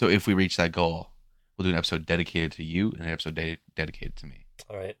what? So if we reach that goal, we'll do an episode dedicated to you and an episode dedicated to me.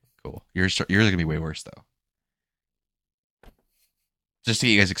 All right. Cool. Yours are gonna be way worse though. Just to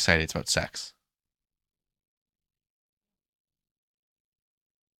get you guys excited, it's about sex.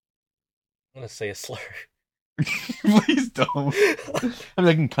 I'm gonna say a slur. Please don't. I mean,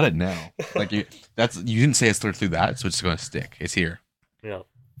 I can cut it now. Like you didn't say a slur through that, so it's going to stick. It's here. Yeah.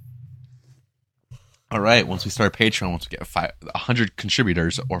 All right. Once we start Patreon, once we get 100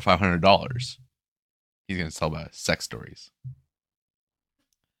 contributors or $500, he's going to tell about sex stories.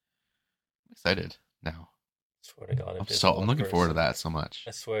 I'm excited now. Swear to God, I'm looking forward to that so much.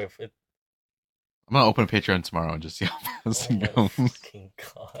 I swear, if it. I'm gonna open a Patreon tomorrow and just see how fast it goes. Fucking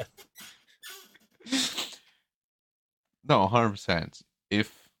God. No, 100%.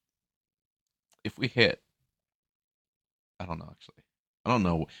 If we hit, I don't know actually. I don't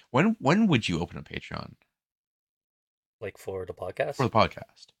know when would you open a Patreon Like for the podcast? for the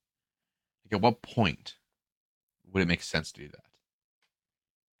podcast? Like at what point would it make sense to do that?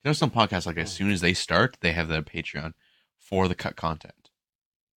 You know, some podcasts like as soon as they start, they have their Patreon for the cut content.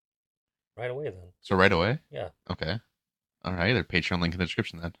 Right away then. So right away? Yeah. Okay. All right. Their Patreon link in the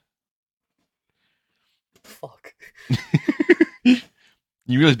description then. Fuck.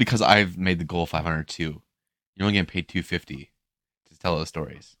 You realize because I've made the goal 500 too, you're only getting paid 250 to tell those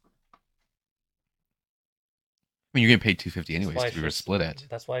stories. I mean, you're getting paid 250 anyways because we were split it.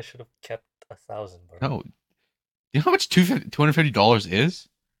 That's why I should have kept 1,000, bro. No. You know how much $250 is?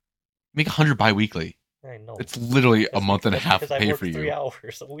 Make 100 bi-weekly. I know. It's literally a month and a half because pay I work for you. 3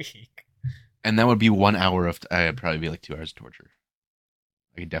 hours a week. And that would be 1 hour of, I'd probably be like 2 hours of torture.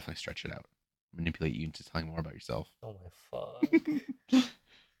 I could definitely stretch it out. Manipulate you into telling more about yourself. Oh my fuck.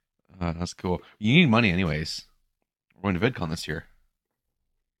 That's cool. You need money anyways. We're going to VidCon this year.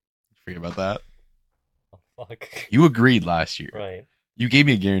 Forget about that. Oh fuck. You agreed last year. Right. You gave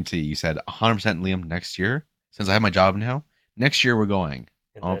me a guarantee. You said 100% Liam next year. Since I have my job now, next year we're going.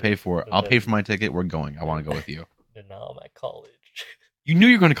 I'll pay for my ticket. We're going. I want to go with you. And now I'm at college. You knew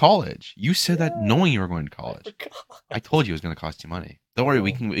you were going to college. You said that knowing you were going to college. I forgot. I told you it was going to cost you money. Don't worry,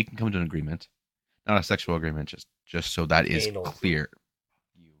 we can come to an agreement. Not a sexual agreement, just so that is Anal. clear.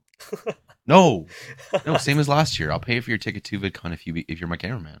 No, same as last year. I'll pay for your ticket to VidCon if you're my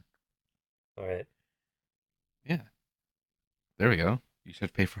cameraman. All right. Yeah, there we go. You should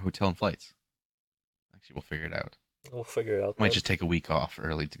have to pay for hotel and flights. Actually, we'll figure it out. We'll figure it out. Might Then. just take a week off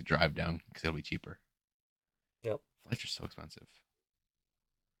early to drive down because it'll be cheaper. Yep. Flights are so expensive.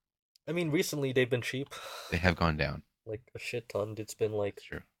 I mean, recently they've been cheap, They have gone down. like a shit ton. It's been like It's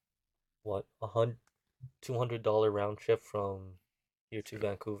true. what $200 round trip from here to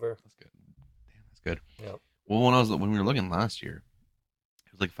Vancouver. That's good. Damn, that's good. Yep. Well, when we were looking last year,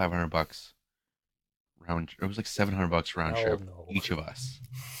 it was like $500 round. It was like $700 round Hell trip no. each of us.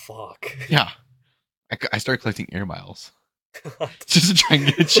 Fuck. Yeah, I started collecting air miles just to try and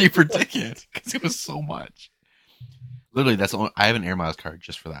get a cheaper ticket because it was so much. Literally, that's the only, I have an air miles card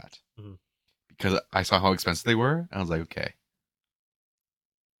just for that Mhm. because I saw how expensive they were, and I was like, okay.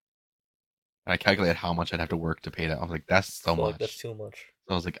 And I calculated how much I'd have to work to pay that. I was like, that's so Fuck, much. that's too much.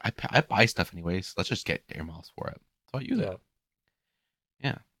 So I was like, I buy stuff anyways. Let's just get air miles for it. So I use Yeah. it.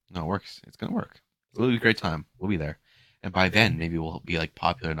 Yeah. No, it works. It's gonna work. It'll be a great time. We'll be there. And by then, maybe we'll be like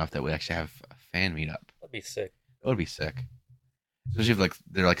popular enough that we actually have a fan meetup. That'd be sick. That would be sick. Especially if like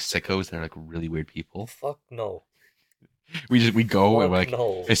they're like sickos, they're like really weird people. Fuck no. We go Fuck and we're like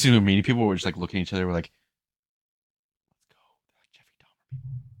no. as soon as we're meeting people, we're just like looking at each other, we're like, let's go. They're like Jeffrey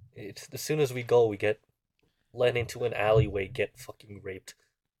Dahmer people. As soon as we go, we get led into an alleyway, get fucking raped.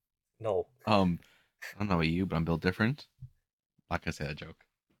 No. I don't know about you, but I'm built different. I'm not gonna say that joke.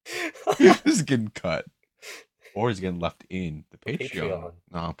 This is getting cut. Or is getting left in the Patreon. No,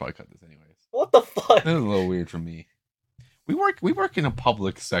 I'll probably cut this anyways. What the fuck? This is a little weird for me. We work in a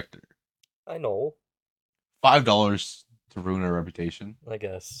public sector. I know. $5 to ruin our reputation. I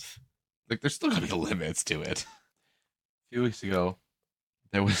guess. Like there's still gotta be limits to it. A few weeks ago,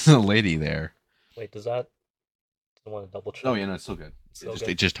 there was a lady there. Wait, does that? I want to double check. Oh yeah, no, it's still good. Still It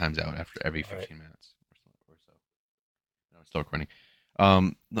good? just times out after every All 15 minutes or so. No, it's still recording.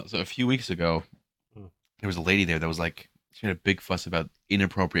 No, so a few weeks ago, there was a lady there that was like, she had a big fuss about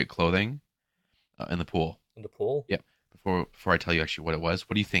inappropriate clothing in the pool. In the pool? Yeah. Before I tell you actually what it was,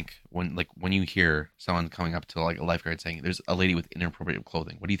 what do you think when you hear someone coming up to like a lifeguard saying there's a lady with inappropriate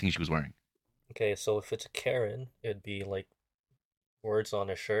clothing? What do you think she was wearing? Okay, so if it's a Karen, it'd be like words on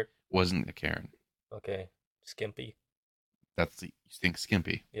a shirt. Wasn't a Karen. Okay, skimpy. You think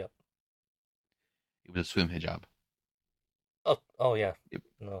skimpy. Yep. It was a swim hijab. Oh yeah. Yep.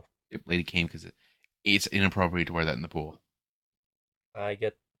 No, Lady came because it's inappropriate to wear that in the pool. I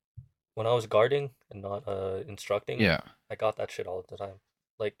get when I was guarding and not instructing. Yeah. I got that shit all the time.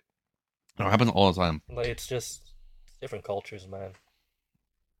 Like No, it happens all the time. it's just different cultures, man.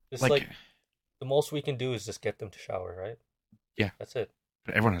 It's Like, like the most we can do is just get them to shower, right? Yeah. That's it.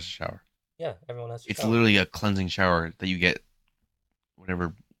 but everyone has a shower. Yeah, everyone has to It's shower. literally a cleansing shower that you get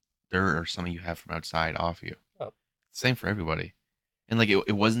whatever dirt or something you have from outside off you. Oh. Same for everybody. And like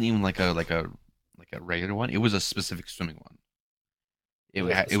it wasn't even like a regular one. It was a specific swimming one. It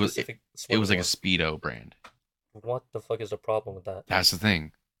Like a was specific it was like a swimming Speedo brand. one. What the fuck is the problem with that? That's the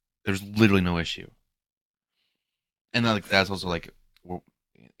thing. There's literally no issue. And like that's also like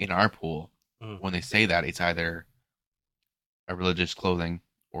in our pool when they say that it's either a religious clothing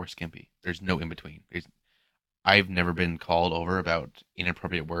or skimpy. There's no in between. I've never been called over about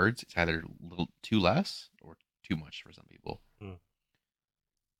inappropriate words. It's either a little too less or too much for some people.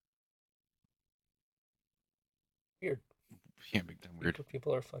 Weird. Yeah, big time weird.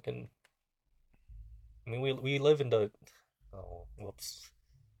 People are fucking. I mean, we live in the. Oh, whoops.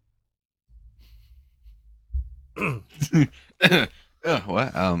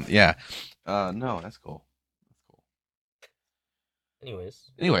 What? Yeah. No, that's cool. That's cool.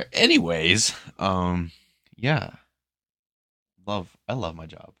 Anyways, Yeah. I love my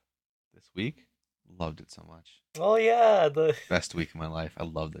job. This week, loved it so much. oh yeah, the. Best week of my life. I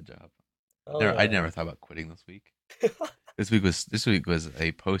love the job. Oh, I yeah. never thought about quitting this week. This week was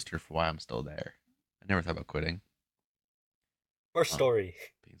a poster for why I'm still there. I never thought about quitting. First story.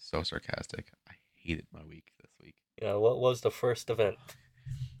 Being so sarcastic. I hated my week this week. Yeah, what was the first event?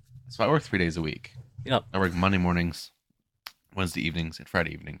 So I work 3 days a week. Yeah. I work Monday mornings, Wednesday evenings, and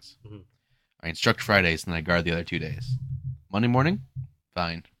Friday evenings. Mhm. I instruct Fridays, and then I guard the other 2 days. Monday morning,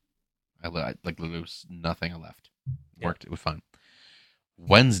 fine. I like there was nothing I left. Worked. It was fine.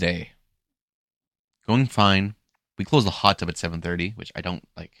 Wednesday, going fine. We close the hot tub at 7:30, which I don't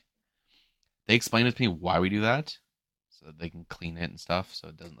like. They explained it to me why we do that, so that they can clean it and stuff. So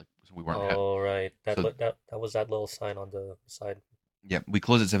it doesn't like so we weren't. Oh right, that so- that was that little sign on the side. Yeah, we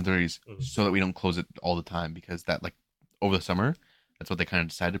close at 7:30 Mhm. so that we don't close it all the time because that like over the summer, that's what they kind of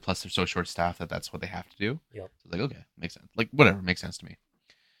decided. Plus, they're so short staffed that that's what they have to do. Yep. So it's like okay, makes sense. Like whatever, makes sense to me.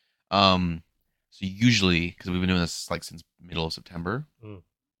 So usually because we've been doing this like since middle of September,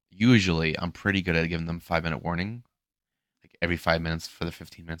 usually I'm pretty good at giving them 5-minute warning, like every 5 minutes for the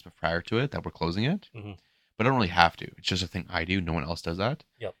 15 minutes prior to it that we're closing it. Mhm. but I don't really have to. It's just a thing I do. No one else does that.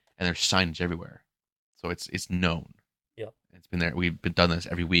 Yep. And there's signage everywhere, so it's known. Yep. It's been there. We've been done this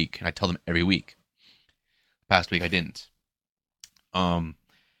every week, and I tell them every week. Past week I didn't. And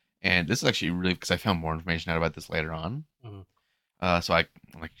this is actually really because I found more information out about this later on. So I'm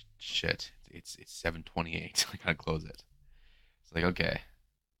like, shit, it's 7:28. I gotta close it. It's like, okay,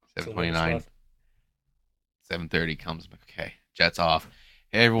 7:29, 7:30 comes. I'm like, okay, jet's off.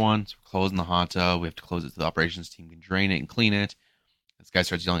 Hey everyone, so we're closing the hot tub. We have to close it so the operations team can drain it and clean it. This guy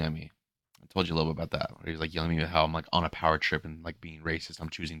starts yelling at me. I told you a little bit about that. He was like yelling at me how I'm like on a power trip and like being racist. I'm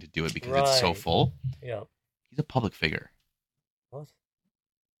choosing to do it because it's so full. Yeah. He's a public figure. What?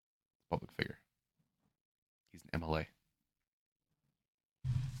 Public figure. He's an MLA.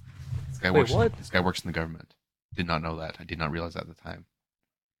 This guy works in the government. Did not know that. I did not realize that at the time.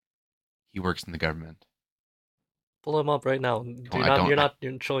 He works in the government. Pull him up right now. You're not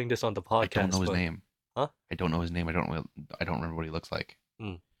showing this on the podcast. I don't know his name. Huh? I don't know his name. I don't remember what he looks like.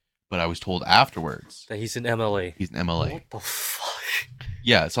 But I was told afterwards that he's an MLA. He's an MLA. What the fuck?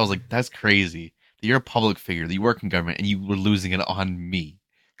 Yeah, so I was like, that's crazy. That you're a public figure, that you work in government, and you were losing it on me.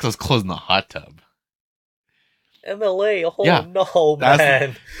 Because I was closing the hot tub. MLA? Oh yeah, no,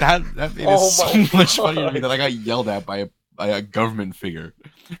 man. That made it so much funnier to me that I got yelled at by a government figure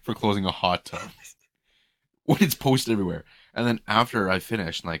for closing a hot tub. When it's posted everywhere. And then after I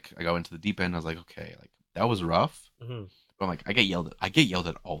finished, like, I got into the deep end, I was like, okay, like, that was rough. Mm-hmm. But I'm like, I get yelled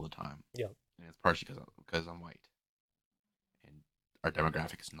at all the time. Yeah. And it's partially because I'm white. And our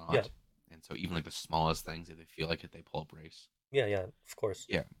demographic is not. Yeah. And so even like the smallest things, if they feel like it, they pull up race. Yeah, of course.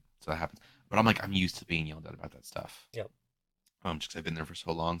 Yeah. So that happens. But I'm like, I'm used to being yelled at about that stuff. Yeah. Just because I've been there for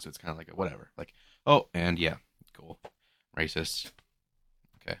so long, so it's kind of like whatever. Like, oh, and yeah, cool. Racist.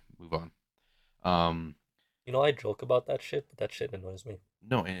 Okay, move on. You know, I joke about that shit, but that shit annoys me.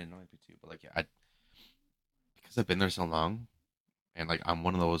 No, and it annoys me too. But like, yeah, because I've been there so long, and like I'm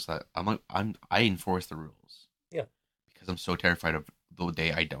one of those that I enforce the rules. Yeah. Because I'm so terrified of the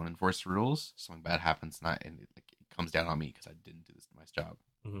day I don't enforce the rules, something bad happens, and it comes down on me because I didn't do this my job.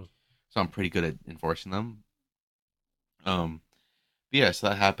 Mm-hmm. So I'm pretty good at enforcing them. But yeah, so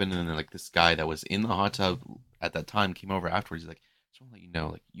that happened, and then like this guy that was in the hot tub at that time came over afterwards. He's like, "Just want to let you know,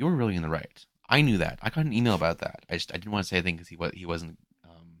 like you were really in the right. I knew that. I got an email about that. I didn't want to say anything because he wasn't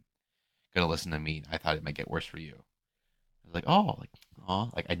gonna listen to me. I thought it might get worse for you." I was like, "Oh,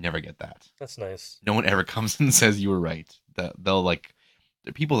 like I never get that. That's nice. No one ever comes and says you were right. They'll like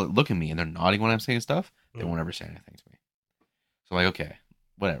the people that look at me and they're nodding when I'm saying stuff. They won't ever say anything to me. So I'm like, okay,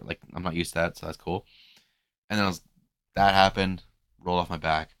 whatever. Like I'm not used to that, so that's cool. And then that happened. Rolled off my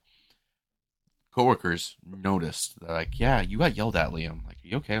back. Coworkers noticed. They're like, "Yeah, you got yelled at, Liam. Like, are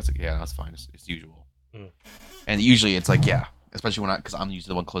you okay?" I was like, "Yeah, that's fine. It's usual." And usually it's like, yeah, especially because I'm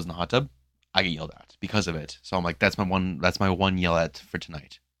usually the one closing the hot tub, I get yelled at because of it. So I'm like, that's my one yell at for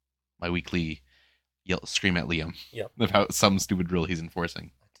tonight. My weekly scream at Liam. Yep. About some stupid rule he's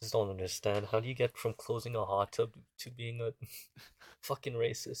enforcing. I just don't understand. How do you get from closing a hot tub to being a fucking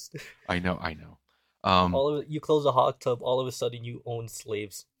racist? I know. You close a hot tub, all of a sudden you own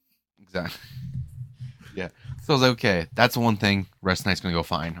slaves. Exactly. Yeah. So I was like, okay, that's one thing. Rest of the night's gonna go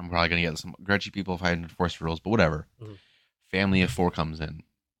fine. I'm probably gonna get some grudgy people if I enforce the rules, but whatever. Mm-hmm. Family of 4 comes in.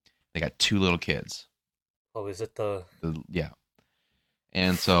 They got 2 little kids. Oh, is it the yeah.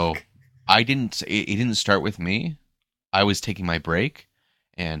 And so it didn't start with me. I was taking my break,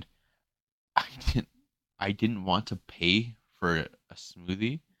 and I didn't want to pay for a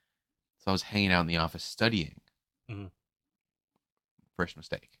smoothie, so I was hanging out in the office studying. Mm-hmm. First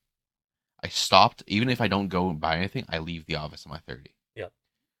mistake. I stopped. Even if I don't go and buy anything, I leave the office at my 30. Yeah.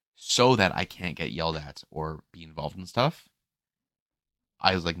 So that I can't get yelled at or be involved in stuff.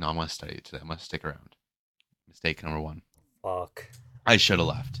 I was like, no, I'm going to study today. I'm going to stick around. Mistake number 1. Fuck. I should have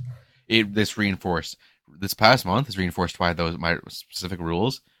left. This past month is reinforced by my specific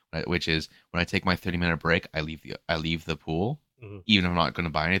rules, which is when I take my 30-minute break, I leave the pool. Mm-hmm. Even if I'm not going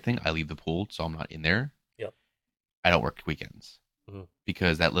to buy anything, I leave the pool, so I'm not in there. Yep. I don't work weekends. Mm-hmm.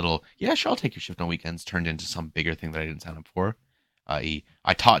 Because that little, yeah, sure, I'll take your shift on weekends turned into some bigger thing that I didn't sign up for. I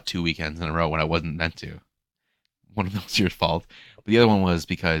taught 2 weekends in a row when I wasn't meant to. One of them was your fault. But the other one was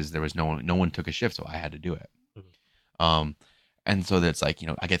because there was no one took a shift, so I had to do it. Mm-hmm. And so that's like,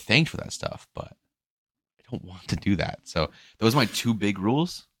 I get thanked for that stuff, but I don't want to do that. So those are my 2 big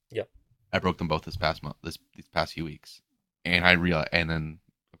rules. Yep. I broke them both this past month, these past few weeks. And I realized, and then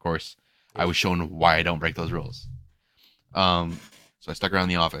of course I was shown why I don't break those rules. So I stuck around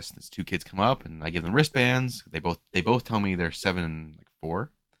the office. These 2 kids come up, and I give them wristbands. They both tell me they're 7 and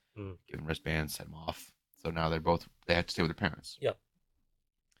 4. Give them wristbands, set them off. So now they have to stay with their parents. Yep.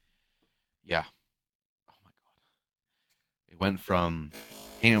 Yeah. Oh my went from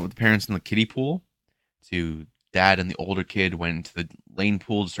hanging out with the parents in the kiddie pool to dad and the older kid went into the lane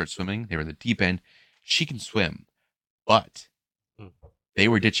pool to start swimming. They were in the deep end. She can swim, but Mm. they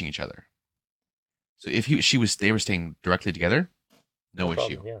were ditching each other. So if they were staying directly together, no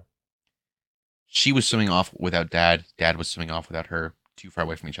issue. problem, yeah. She was swimming off without dad. Dad was swimming off without her, too far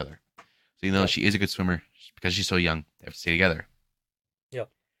away from each other. So even though Yeah. she is a good swimmer, because she's so young, they have to stay together. Yeah.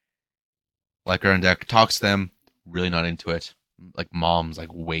 Lifeguard on deck talks to them, really not into it. Like mom's like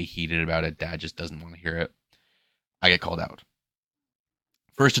way heated about it. Dad just doesn't want to hear it. I get called out.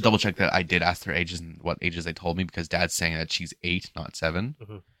 First, to double check that I did ask their ages and what ages they told me, because dad's saying that she's 8, not 7.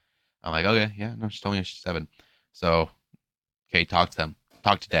 Mhm. I'm like, okay, yeah, no, she told me she's 7. So, okay, talk to them.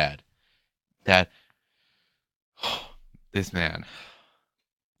 Talk to dad. Dad, this man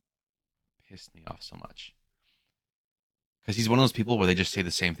pissed me off so much. Because he's one of those people where they just say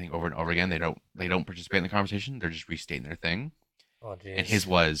the same thing over and over again. They don't participate in the conversation. They're just restating their thing. Oh, jeez. And his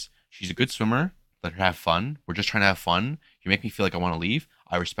was, she's a good swimmer. Let her have fun. We're just trying to have fun. You make me feel like I want to leave.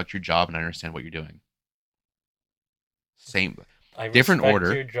 I respect your job and I understand what you're doing. Same. I different respect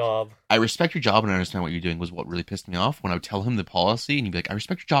order. your job. I respect your job and I understand what you're doing was what really pissed me off. When I would tell him the policy and he'd be like, I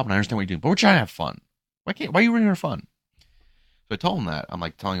respect your job and I understand what you're doing, but we're trying to have fun. Why are you ruining our fun? So I told him that. I'm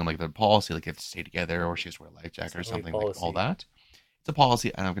like telling him like the policy, like they have to stay together or she has to wear a life jacket or It's a something, policy. like all that. It's a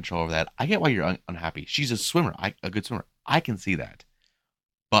policy. I don't have control over that. I get why you're unhappy. She's a swimmer, a good swimmer. I can see that.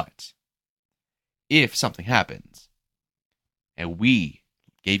 But if something happens and we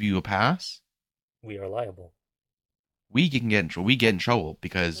gave you a pass, We are liable. we can get in trouble. We get in trouble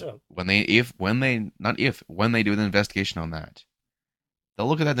because Yeah. when they do an investigation on that, they'll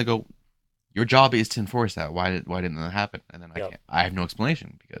look at that and they go, "Your job is to enforce that. Why didn't that happen?" And then Yep. I have no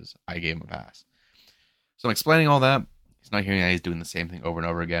explanation because I gave him a pass. So I'm explaining all that. He's not hearing that. He's doing the same thing over and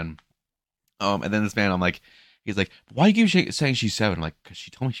over again. And then this man, he's like, "Why do you keep saying she's 7?" I'm like, "Because she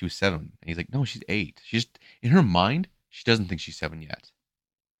told me she was 7." And he's like, "No, she's 8. She's just in her mind, she doesn't think she's 7 yet."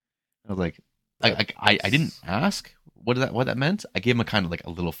 I was like, I didn't ask what that meant. I gave him a kind of like a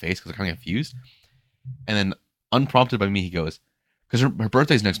little face because I'm kind of confused. And then unprompted by me, he goes, "Because her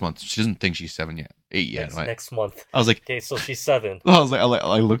birthday's next month. She doesn't think she's 7 yet, 8 yet." Next month. I was like, Okay, so she's 7.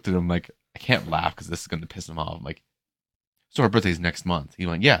 I looked at him like, I can't laugh because this is going to piss him off. I'm like, "So her birthday's next month?" He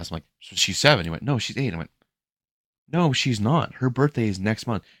went, "Yes." I'm like, "So she's 7?" He went, "No, she's 8." I went, "No, she's not. Her birthday is next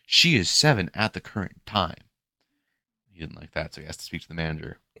month. She is 7 at the current time." He didn't like that, so he has to speak to the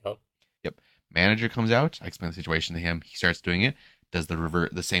manager. Yep. Manager comes out. I explain the situation to him. He starts doing it. Does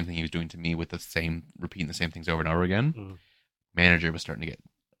the same thing he was doing to me with repeating the same things over and over again. Mm. Manager was starting to get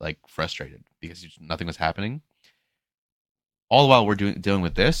like frustrated because nothing was happening. All the while we're dealing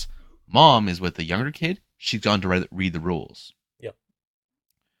with this, mom is with the younger kid. She's gone to read the rules. Yep.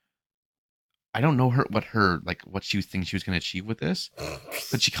 I don't know what she was thinking she was going to achieve with this,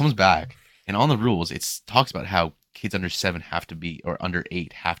 but she comes back and on the rules it talks about how kids under 7 have to be, or under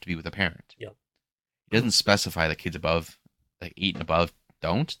 8 have to be with a parent. Yep. It doesn't specify that kids above, like 8 and above,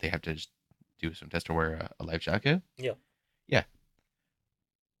 don't. They have to just do some test or wear a life jacket. Yep. Yeah.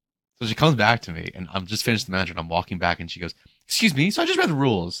 So she comes back to me, and I'm just finished the manager, and I'm walking back, and she goes, "Excuse me, so I just read the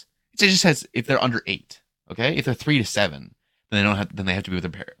rules. It just says if they're under 8, okay? If they're 3 to 7, then they have to be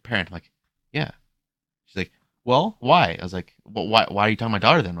with their parent." I'm like, "Yeah." She's like, "Well, why?" I was like, "Well, why are you talking to my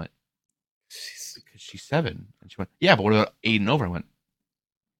daughter then?" I'm like, "Because she's 7." And she went, "Yeah, but what about 8 and over?" I went,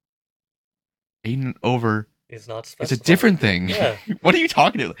 8 and over It's not it's specified. a different thing. Yeah. What are you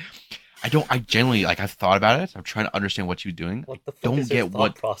talking about? I genuinely, I've thought about it. I'm trying to understand what she was doing. What the fuck don't is your get thought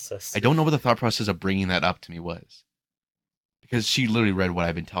what process? I don't know what the thought process of bringing that up to me was, because she literally read what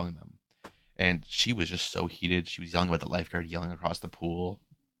I've been telling them, and she was just so heated. She was yelling about the lifeguard yelling across the pool,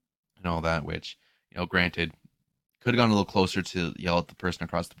 and all that. Which, granted, could have gone a little closer to yell at the person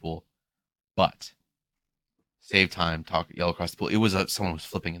across the pool, but save time. Yell across the pool. It was someone was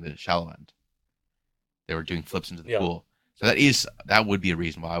flipping in the shallow end. They were doing flips into the pool, so that would be a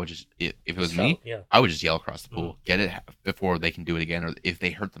reason why I would just, if it was me, Yeah. I would just yell across the pool, get it before they can do it again, or if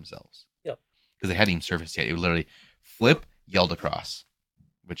they hurt themselves. Yeah. Because they hadn't even surfaced yet. It would literally flip, yelled across,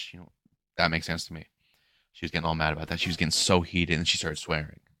 which, that makes sense to me. She was getting all mad about that. She was getting so heated, and she started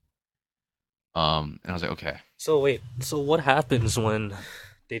swearing. And I was like, okay. So wait, so what happens when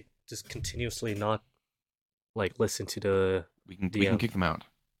they just continuously not listen to the We can kick them out.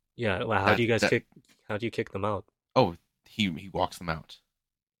 yeah? Well, how do you kick them out? Oh, he walks them out.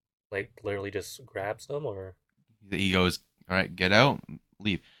 Like literally just grabs them, or He goes, "All right, get out,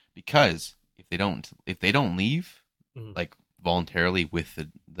 leave." Because if they don't leave, Mhm. like voluntarily with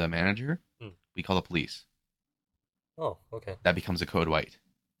the manager, we call the police. Oh, okay. That becomes a code white.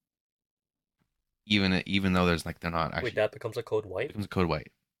 even though there's like they're not Wait, actually that becomes a code it white? becomes a code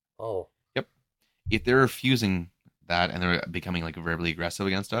white. Oh. Yep. If they're refusing that and they're becoming like verbally aggressive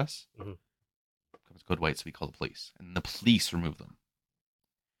against us, Mhm. it becomes code white. So we call the police, and the police remove them.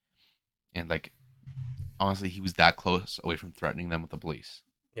 And like honestly, he was that close away from threatening them with the police.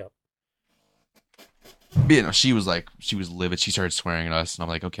 Yep. But, you know, she was livid. She started swearing at us, and I'm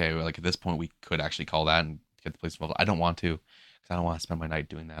like, okay, well, like at this point, we could actually call that and get the police involved. I don't want to, because I don't want to spend my night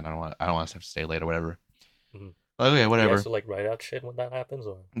doing that. I don't want us to have to stay late or whatever. Mhm. But okay, You whatever. also like write out shit when that happens,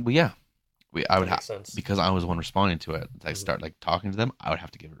 or But yeah, I would that have makes sense. because I was the one responding to it. I Mhm. start like talking to them. I would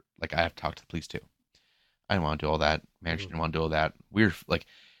have to give her like I have to talk to the police too. I didn't want to do all that. Manager didn't want to do all that. Weird. Like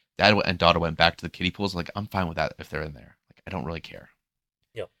dad and daughter went back to the kiddie pools. Like I'm fine with that if they're in there. Like I don't really care.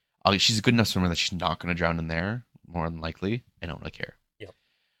 Yep. She's a good enough swimmer that she's not going to drown in there. More than likely, I don't really care. Yep.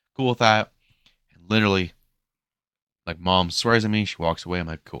 Cool with that. And literally, like mom swears at me. She walks away. I'm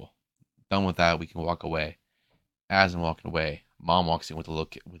like, cool. Done with that. We can walk away. As I'm walking away, mom walks in with a little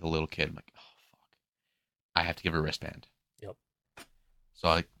kid. I'm like, oh fuck. I have to give her a wristband. Yep. So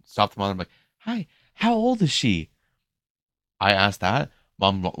I stop the mother. I'm like, hi, how old is she? I asked that.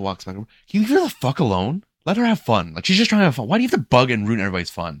 Mom walks back over. Can you leave her the fuck alone? Let her have fun. Like she's just trying to have fun. Why do you have to bug and ruin everybody's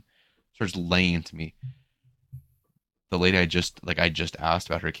fun? Starts laying into me. The lady I just asked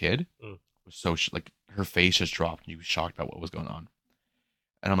about her kid was so like her face just dropped and she was shocked about what was going on.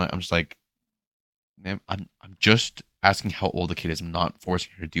 And I'm just like, ma'am, I'm just asking how old the kid is. I'm not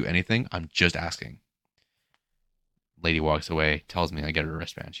forcing her to do anything. I'm just asking. Lady walks away, tells me I get her a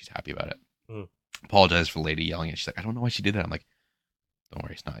wristband. She's happy about it. Apologizes for the lady yelling at. She's like, I don't know why she did that. I'm like, don't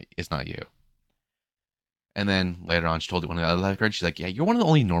worry, it's not you. And then later on, she told one of the other lifeguards. She's like, yeah, you're one of the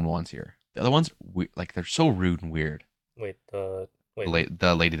only normal ones here. The other ones, like, they're so rude and weird. Wait. The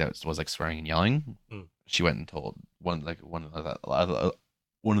lady that was like swearing and yelling, she went and told one of the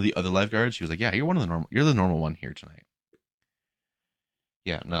other lifeguards. She was like, yeah, you're the normal one here tonight.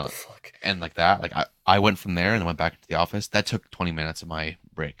 Yeah, no. What the fuck? And like that, like I went from there and then went back into the office. That took 20 minutes of my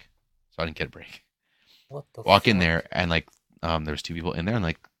break, so I didn't get a break. What the Walk fuck? in there and like there was two people in there and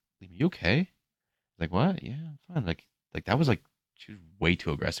like, you okay? Like what? Yeah, I'm fine. Like that was like she was way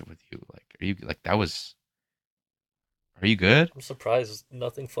too aggressive with you. Like are you like that was? Are you good? I'm surprised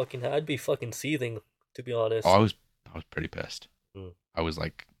nothing fucking. I'd be fucking seething, to be honest. Oh, I was pretty pissed. I was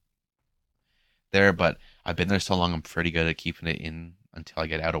like there, but I've been there so long. I'm pretty good at keeping it in until I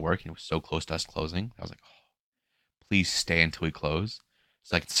get out of work. And it was so close to us closing. I was like, oh, please stay until we close,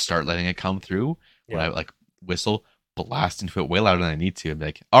 so I can start letting it come through. When I like whistle, blast into it way louder than I need to, and be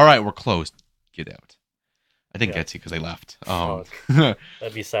like, all right, we're closed. Get out. I didn't get to because they left. That'd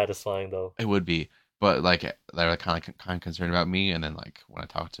be satisfying though. It would be. But like they were kind of concerned about me, and then like when I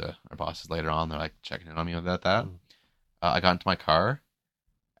talked to our bosses later on, they're like checking in on me about that. I got into my car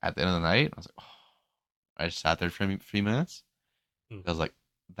at the end of the night. I was like, oh. I just sat there for a few minutes. I was like,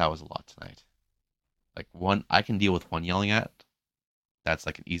 that was a lot tonight. Like one, I can deal with one yelling at. That's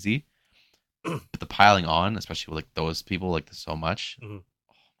like an easy. But the piling on, especially with like those people like this so much. Oh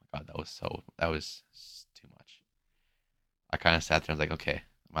my god, that was too much. I kind of sat there and was like, okay.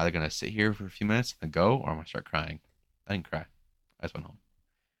 I'm either going to sit here for a few minutes and go, or I'm going to start crying. I didn't cry. I just went home.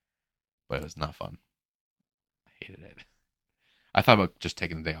 But it was not fun. I hated it. I thought about just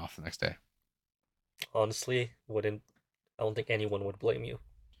taking the day off the next day. Honestly, I don't think anyone would blame you.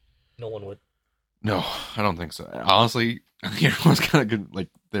 No one would. No, I don't think so. Honestly, everyone's kind of good. Like,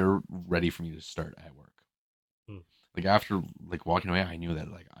 they're ready for me to start at work. Like, after, like, walking away, I knew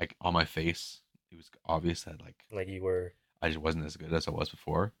that, like, on my face, it was obvious that, like you were... I just wasn't as good as I was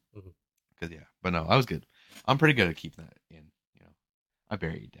before. Cause yeah, but no, I was good. I'm pretty good at keeping that in. You know, I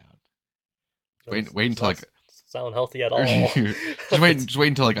bury it down. Wait until like sound healthy at all. just wait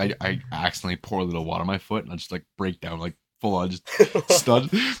until like I accidentally pour a little water on my foot and I just like break down like full on just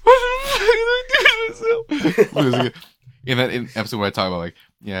stunned. In that episode where I talk about like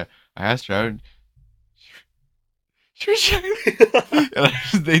I asked her out and she was shy. And I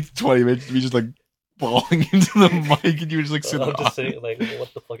just made 20 minutes to be just like falling into the mic and you were just like sitting I'm just sitting like,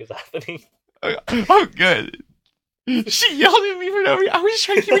 what the fuck is happening? I'm good. She yelled at me for no reason. I was just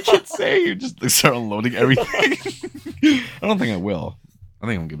trying to keep a kid safe. Just like start unloading everything. I don't think I will. I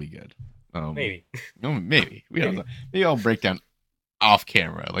think I'm gonna be good. Maybe. No, maybe. We don't know. Maybe I'll break down off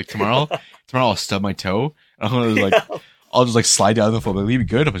camera. Like tomorrow I'll stub my toe. And I'll just like slide down the floor. Like, leave me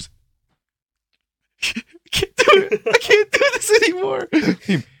good. I can't do it. I can't do this anymore.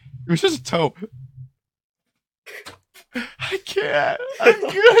 It was just a toe. I can't. I'm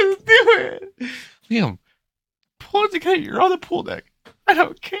gonna do it. Liam, pull it together. You're on the pool deck. I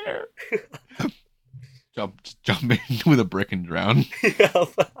don't care. Jump in with a brick and drown.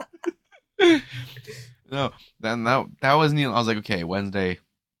 No, then that wasn't even. I was like, okay, Wednesday,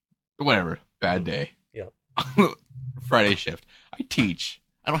 whatever, bad day. Yeah. Friday shift. I teach.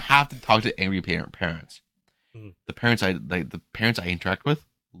 I don't have to talk to angry parents. Mhm. The parents I interact with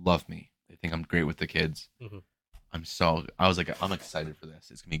love me. They think I'm great with the kids. Mhm. I was like, I'm excited for this.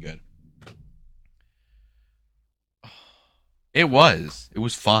 It's gonna be good. It was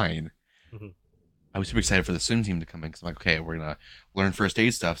fine. Mhm. I was super excited for the swim team to come in because I'm like, okay, we're gonna learn first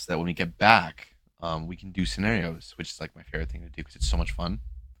aid stuff so that when we get back, we can do scenarios, which is like my favorite thing to do because it's so much fun.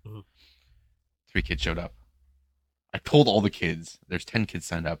 Mhm. 3 kids showed up. I told all the kids, there's 10 kids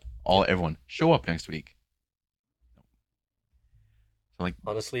signed up. Everyone, show up next week. So like,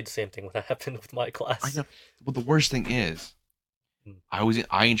 Honestly, the same thing would happen with my class. I know. But the worst thing is,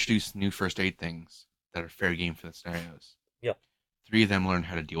 I introduced new first aid things that are fair game for the scenarios. Yep. 3 of them learned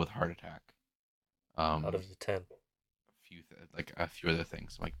how to deal with heart attack. Out of the 10. A few other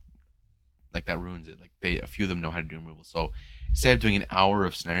things like that ruins it. Like a few of them know how to do removal. So instead of doing an hour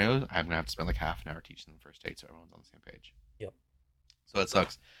of scenarios, I'm gonna have to spend like half an hour teaching them first aid so everyone's on the same page. Yep. So that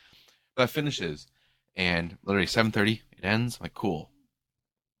sucks. But it finishes, and literally 7:30 it ends. I'm like, cool.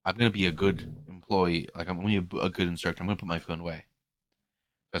 I'm gonna be a good employee. Like I'm gonna be a good instructor. I'm gonna put my phone away.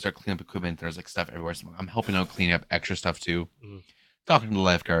 So I start cleaning up equipment. There's like stuff everywhere. So I'm helping out cleaning up extra stuff too. Mm-hmm. Talking to the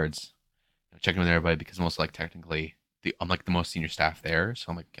lifeguards, checking with everybody because I'm also like technically I'm like the most senior staff there. So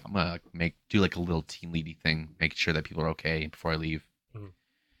I'm like I'm gonna do like a little team leady thing, make sure that people are okay before I leave. Mm-hmm.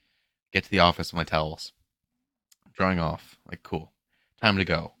 Get to the office with my towels, drying off. Like cool, time to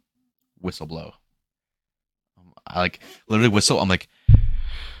go. Whistle blow. I like literally whistle. I'm like,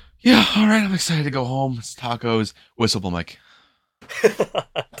 yeah, all right. I'm excited to go home. It's tacos. Whistle blow. I'm like,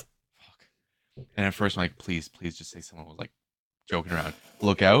 fuck. And at first I'm like, please just say someone was like joking around.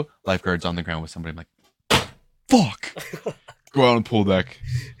 Look out, lifeguards on the ground with somebody. I'm like, fuck. Go out on the pool deck.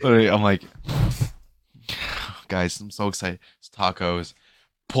 Literally, I'm like, guys, I'm so excited. It's tacos.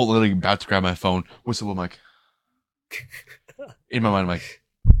 Literally about to grab my phone. Whistle. I'm like, in my mind, I'm like,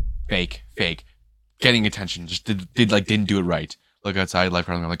 fake. Getting attention. Just didn't do it right. Look outside,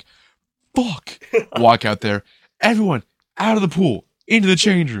 lifeguard. I'm like, fuck. Walk out there. Everyone out of the pool into the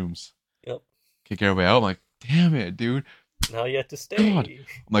change rooms. Yep. Kick everybody out. I'm like, damn it, dude. Now you have to stay. God. I'm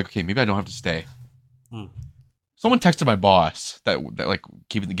like, okay, maybe I don't have to stay. Hmm. Someone texted my boss that like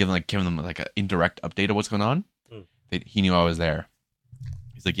giving them like an indirect update of what's going on. He knew I was there.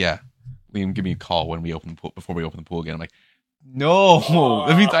 He's like, yeah, Liam, give me a call when we open the pool before we open the pool again. I'm like, no,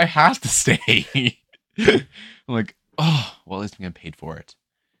 that means I have to stay. I'm like, oh, well, at least I'm getting paid for it.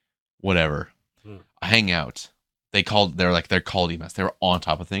 Whatever. I hang out. They're called EMS. They were on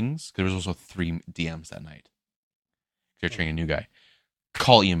top of things. There was also 3 DMs that night. They're training a new guy.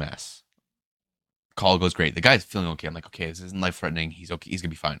 Call EMS. Call goes great. The guy's feeling okay. I'm like, okay, this isn't life threatening. He's okay. He's gonna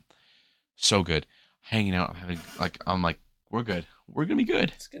be fine. So good. Hanging out. I'm like, we're good. We're gonna be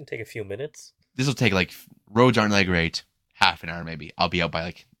good. It's gonna take a few minutes. This will take like roads aren't that great. Half an hour maybe. I'll be out by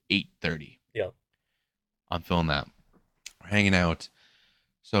like 8:30. Yeah. I'm feeling that. We're hanging out.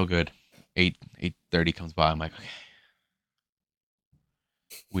 So good. 8:30 comes by. I'm like, okay.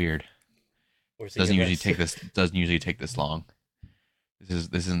 Weird. Doesn't usually take this long. This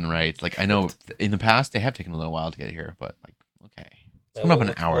isn't right. Like I know in the past they have taken a little while to get here, but like okay. It's coming up in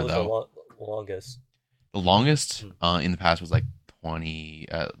an hour though. The longest. The longest in the past was like 20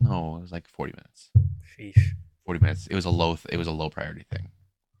 no, it was like 40 minutes. Sheesh. 40 minutes. It was a low priority thing.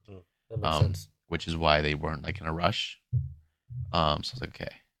 That makes sense. Which is why they weren't like in a rush. So I was like,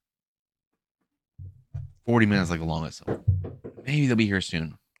 okay. 40 minutes like the longest. So maybe they'll be here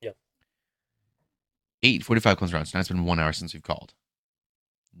soon. Yep. 8:45 comes around. So now it's been 1 hour since we've called.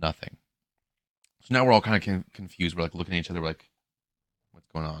 Nothing. So now we're all kind of confused. We're like looking at each other. We're like, what's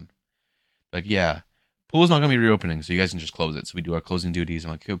going on? Like, yeah, pool's not going to be reopening, so you guys can just close it. So we do our closing duties.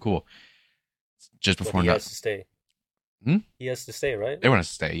 I'm like, cool. Just before he has to stay. He has to stay, right? Everyone has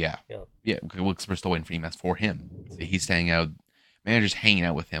to stay, yeah. Yeah, because we're still waiting for EMS for him. So he's staying out. Manager's hanging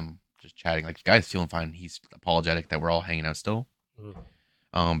out with him, just chatting. Like, the guy's feeling fine. He's apologetic that we're all hanging out still.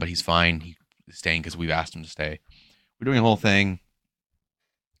 But he's fine. He's staying because we've asked him to stay. We're doing a whole thing.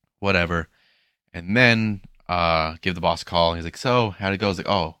 Whatever. And then give the boss a call. And he's like, so, how'd it go? I was like,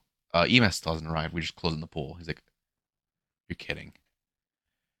 oh, EMS still hasn't arrived. We just closing the pool. He's like, you're kidding.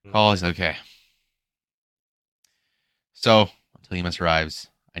 Call. He's like, okay. So, until EMS arrives,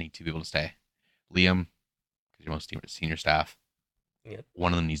 I need 2 people to stay. Liam, because you're most senior staff. Yep.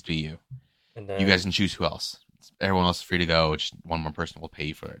 One of them needs to be you. And then, you guys can choose who else. Everyone else is free to go. Just one more person will pay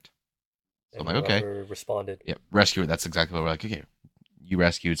you for it. So I'm like, okay. Responded. Yeah, rescue it. That's exactly what we're like. Okay, you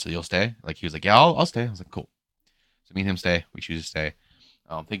rescued, so you'll stay. Like he was like, yeah, I'll stay. I was like, cool. So me and him stay. We choose to stay.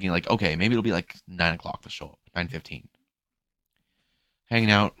 I'm thinking like, okay, maybe it'll be like 9 o'clock to show up, 9:15.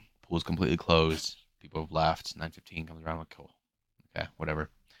 Hanging out, pool's completely closed. People have left. 9:15 comes around, like, cool. Okay, whatever.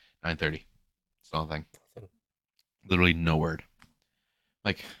 9:30. It's nothing. Literally no word.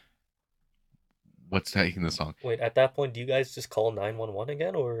 Like, what's taking this long? Wait, at that point, do you guys just call 911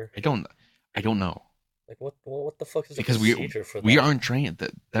 again, or I don't know. like what the fuck is the Because procedure for that? we aren't trained.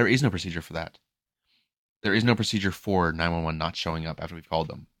 That there is no procedure for that. There is no procedure for 911 not showing up after we've called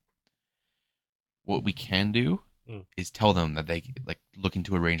them. What we can do is tell them that they like look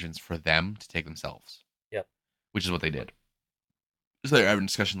into arrangements for them to take themselves. Yep. Which is what they did. So they're having a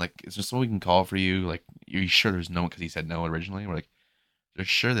discussion like, is there someone we can call for you? Like, are you sure there's no one? Because he said no originally. We're like, they're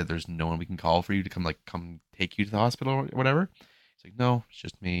sure that there's no one we can call for you to come take you to the hospital or whatever. He's like, no, it's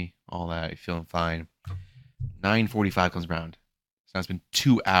just me. All that, feeling fine. 9:45 comes around. So now it's been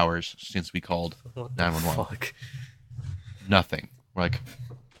 2 hours since we called 911. Fuck. Nothing. We're like,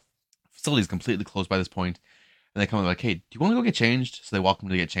 facility's completely closed by this point. And they come and like, hey, do you want to go get changed? So they walk them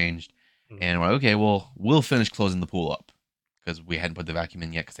to get changed. And we're like, okay, well, we'll finish closing the pool up. Because we hadn't put the vacuum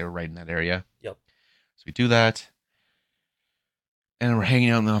in yet because they were right in that area. Yep. So we do that. And we're hanging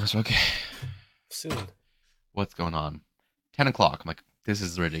out in the office. Okay. Soon. What's going on? 10 o'clock. I'm like, this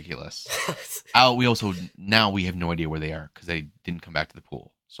is ridiculous. We also, now we have no idea where they are because they didn't come back to the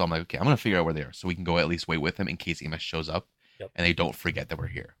pool. So I'm like, okay, I'm going to figure out where they are so we can go at least wait with them in case EMS shows up. Yep. And they don't forget that we're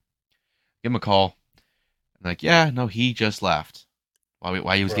here. Give him a call. I'm like, yeah, no, he just left. While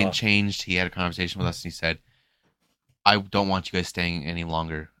he was getting changed, he had a conversation with us and he said, I don't want you guys staying any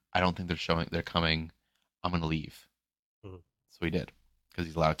longer. I don't think they're coming. I'm going to leave. Mm-hmm. So he did because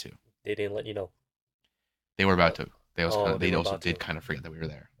he's allowed to. They didn't let you know. They were about to. They also to. did kind of forget that we were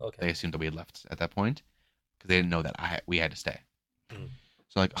there. Okay. They assumed that we had left at that point because they didn't know that we had to stay. Mm.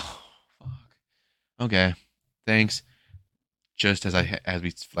 So like, oh fuck. Okay, thanks. Just as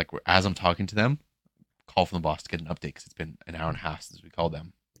I'm talking to them, call from the boss to get an update because it's been an hour and a half since we called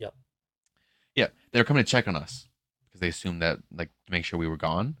them. Yep. Yeah, they were coming to check on us because they assumed that like to make sure we were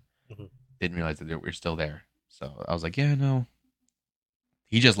gone. Mm-hmm. Didn't realize that we were still there. So I was like, yeah, no.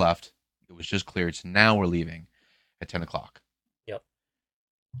 He just left. It was just cleared. So now we're leaving at 10 o'clock. Yep.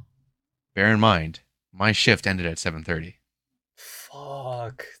 Bear in mind, my shift ended at 7:30.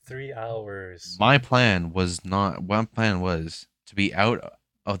 Fuck, 3 hours. My plan was to be out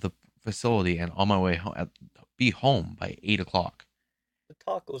of the facility and on my way home, be home by 8 o'clock. The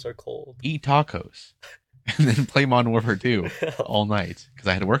tacos are cold. Eat tacos. And then play Modern Warfare 2 all night because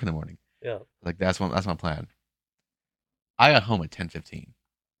I had to work in the morning. Yeah. Like that's my plan. I got home at 10:15.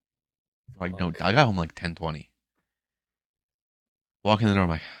 Like no, I got home like 10:20. Walk in the door, I'm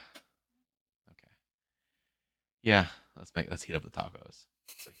like, okay, yeah, let's heat up the tacos.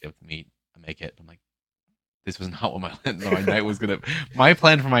 So heat up the meat. I make it. I'm like, this was not what my night was gonna. My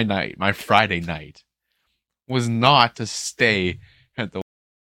plan for my Friday night, was not to stay at the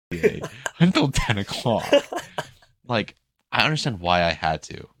until 10 o'clock. Like, I understand why I had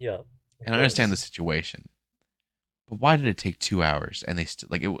to. Yeah. And I understand the situation. But why did it take 2 hours? And they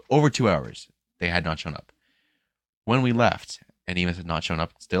over 2 hours, they had not shown up. When we left, and EMS had not shown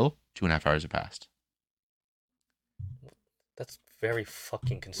up, still 2.5 hours had passed. That's very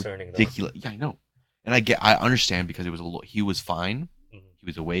fucking concerning, Ridiculous. Yeah, I know. And I understand because he was fine. Mm-hmm. He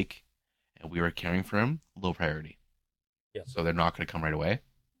was awake, and we were caring for him. Low priority. Yeah. So they're not going to come right away.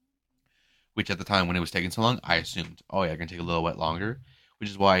 Which at the time when it was taking so long, I assumed, oh yeah, going to take a little bit longer. Which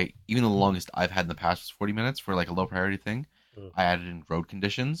is why even the longest I've had in the past was 40 minutes for like a low priority thing. Mm. I added in road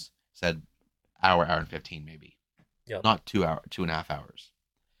conditions, said hour and 15 maybe. Yep. Not 2.5 hours.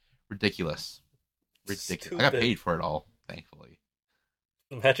 Ridiculous. Stupid. I got paid for it all, thankfully.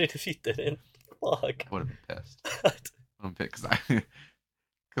 Imagine if you didn't. Fuck. I would have been pissed. I'm pissed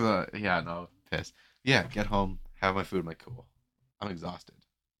pissed. Yeah, get home, have my food. I'm like, cool. I'm exhausted.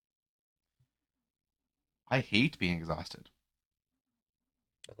 I hate being exhausted.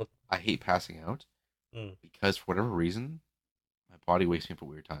 I hate passing out because for whatever reason, my body wakes me up at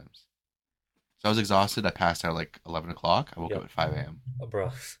weird times. So I was exhausted. I passed out like 11 o'clock. I woke up at 5 a.m. Oh,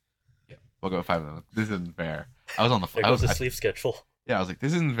 bro. Yeah, woke up at 5 a.m. This isn't fair. I was on the phone. There goes the sleep schedule. Yeah, I was like,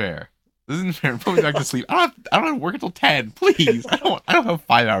 this isn't fair. This isn't fair. Put me back to sleep. I don't have to work until 10. Please. I don't have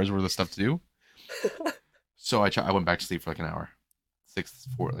 5 hours worth of stuff to do. So I went back to sleep for like an hour. 6.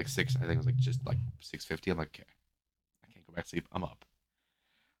 I think it was like just like 6:50. I'm like, okay, I can't go back to sleep. I'm up.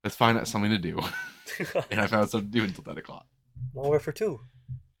 Let's find out something to do. And I found something to do until 10 o'clock. Modern Warfare 2.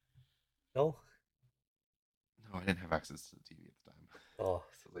 No? No, I didn't have access to the TV at the time. Oh.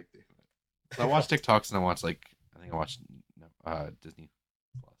 So like, damn it. So I watched TikToks and I watched Disney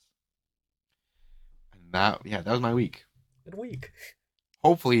Plus. And that was my week. Good week.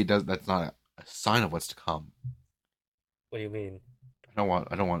 Hopefully, it does. That's not a sign of what's to come. What do you mean? I don't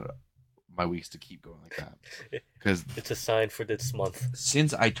want my weeks to keep going like that because It's a sign for this month.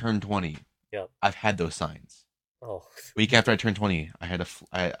 since I turned 20, Yeah. I've had those signs. Oh, Week after I turned 20, I had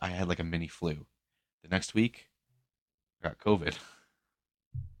I had like a mini flu. The next week, I got COVID.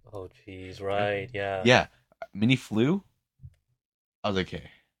 oh, jeez, right, yeah. Yeah, mini flu. I was like, okay,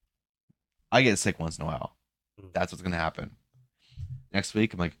 I get sick once in a while. Mm. That's what's gonna happen. Next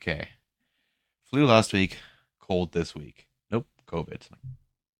week, I'm like, okay, flu last week, cold this week. Nope, COVID.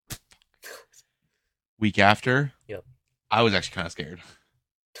 Week after, Yep. I was actually kind of scared.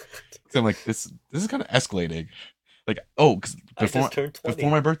 So I'm like, this is kind of escalating. Like, oh, because I just turned 20.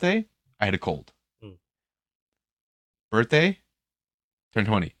 before my birthday, I had a cold. Mm. Birthday, turned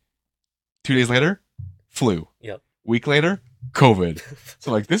 20. 2 days later, flu. Yep. Week later, COVID.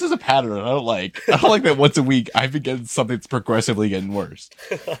 So like, this is a pattern I don't like. I don't like that once a week I've been getting something that's progressively getting worse.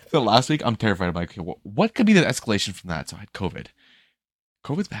 So last week, I'm terrified. I'm like, okay, what could be the escalation from that? So I had COVID.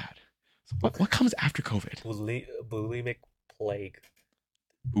 COVID's bad. So what comes after COVID? Bulimic plague.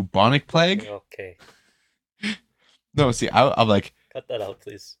 Bubonic plague? Okay. No, see, I'm like, Cut that out,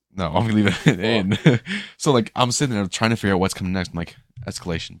 please. no, I'm gonna leave it in. So like, I'm sitting there trying to figure out what's coming next. I'm like,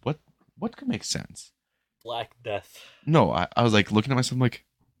 escalation. What could make sense? Black Death. No, I was like looking at myself. I'm like,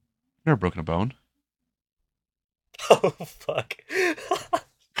 I've never broken a bone Oh, fuck.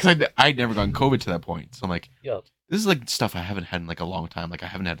 because I'd never gotten COVID to that point. So I'm like, Yep. this is like stuff I haven't had in like a long time. Like I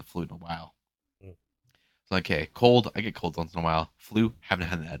haven't had the flu in a while. Mm. So like, okay, cold. I get colds once in a while. Flu, haven't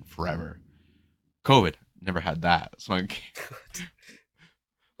had that in forever. COVID, never had that. So I'm like,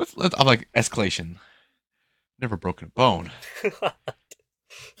 let's. I'm like, escalation. Never broken a bone.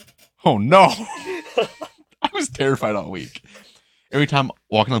 Oh no! I was terrified all week. Every time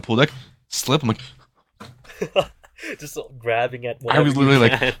walking on the pool deck, slip. I'm like, Just grabbing at I was literally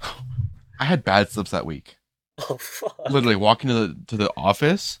like, can. I had bad slips that week. Oh, fuck. Literally walking to the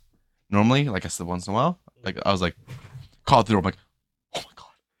office. Normally, like I slip once in a while. Like I was like, call at the door. I'm like, oh my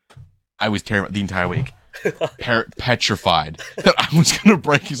god! I was terrified the entire week, petrified that I was gonna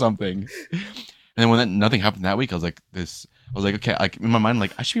break something. And then when nothing happened that week, I was like, okay, like in my mind,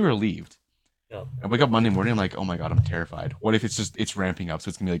 like I should be relieved. Yeah. I wake up Monday morning, I'm like, oh my god, I'm terrified. What if it's ramping up? So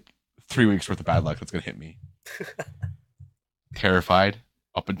it's gonna be like 3 weeks worth of bad luck that's gonna hit me. Terrified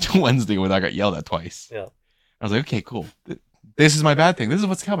up until Wednesday when I got yelled at twice. Yeah. I was like, okay, cool. This is my bad thing. This is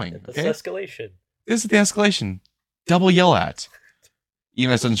what's coming. That's Okay? escalation. This is the escalation. Double yell at.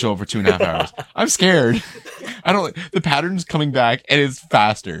 EMS doesn't show up for 2.5 hours. I'm scared. The pattern's coming back and it's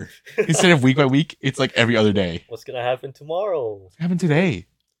faster. Instead of week by week, it's like every other day. What's gonna happen tomorrow? What happened today?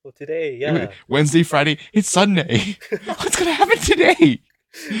 Well, today, yeah. Wednesday, Friday, it's Sunday. What's gonna happen today?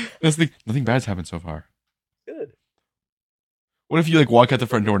 That's the thing. Nothing bad's happened so far. Good. What if you like walk out the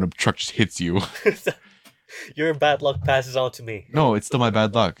front door and a truck just hits you? Your bad luck passes on to me. No, it's still my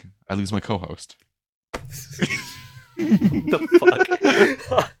bad luck. I lose my co-host. The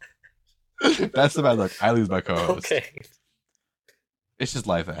fuck? That's the bad luck. I lose my co-host. Okay. It's just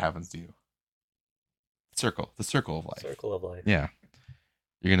life that happens to you. The circle of life. Circle of life. Yeah.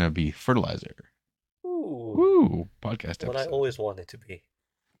 You're gonna be fertilizer. Ooh. Woo! Podcast What I episode. always wanted to be.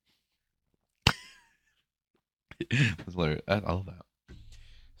 That's hilarious. I love that.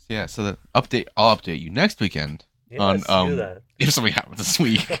 So yeah, so I'll update you next weekend Yes, on do that. if something happens this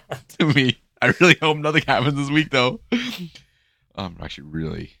week to me. I really hope nothing happens this week though. Actually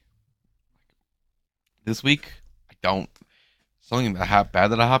really this week I don't something that bad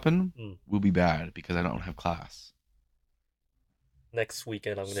that'll happen will be bad because I don't have class. Next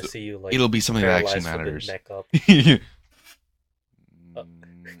weekend, I'm gonna So see you like. It'll be something that actually paralyzed with matters. the neck up.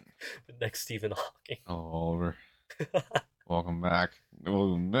 The next Stephen Hawking. Oliver. Welcome back.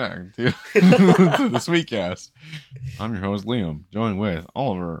 Welcome back to the Sweetcast. I'm your host, Liam, joined with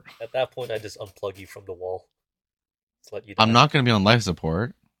Oliver. At that point, I just unplug you from the wall. Just let you. I'm die. not going to be on life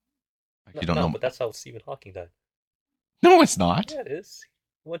support. No, You don't no, know. but that's how Stephen Hawking died. No, it's not. Yeah, it is.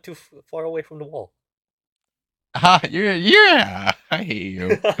 He went too far away from the wall. Yeah. I hate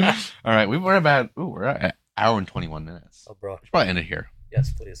you. All right, we're at an hour and 21 minutes. Oh, bro. We should probably end it here.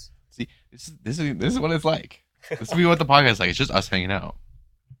 Yes, please. See, this is what it's like. This is what the podcast is like. It's just us hanging out.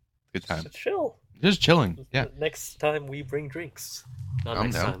 Good time. Just chill. Just chilling. Yeah. Next time we bring drinks. Not I'm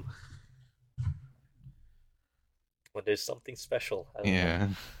next down. time. When there's something special. I don't know. Yeah.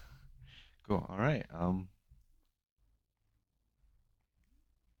 Cool. All right.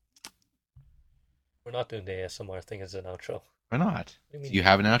 We're not doing the ASMR thing as an outro. Why not? What do you Do mean? you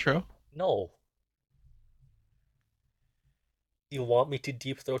have an outro? No. You want me to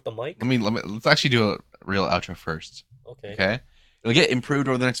deep throat the mic? Let's actually do a real outro first. Okay. Okay. It'll get improved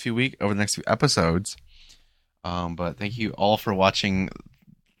over the next few episodes. But thank you all for watching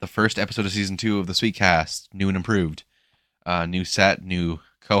the first episode of season 2 of the Sweetcast, new and improved. New set, new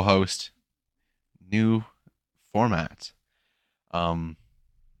co-host, new format. You're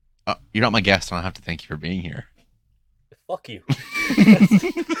not my guest, and I don't have to thank you for being here. Fuck you.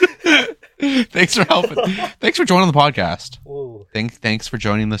 Thanks for helping. Thanks for joining the podcast. Whoa. Thanks for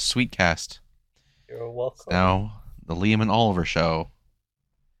joining the Sweetcast. You're welcome. Now, the Liam and Oliver show.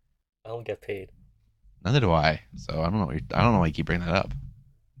 I don't get paid. Neither do I. So I don't know why you keep bringing that up.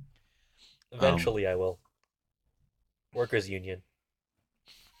 Eventually, I will. Workers' union.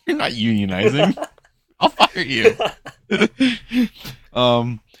 You're not unionizing. I'll fire you.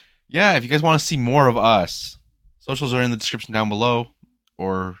 Yeah, if you guys want to see more of us, socials are in the description down below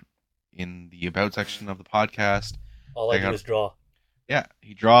or in the about section of the podcast. All I do is draw. Yeah,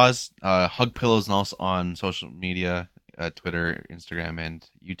 he draws. Hug Pillows and also on social media, Twitter, Instagram, and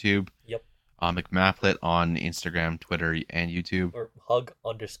YouTube. Yep. McMathlet on Instagram, Twitter, and YouTube. Or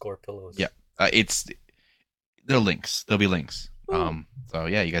hug_pillows. Yeah. They're links. There'll be links. So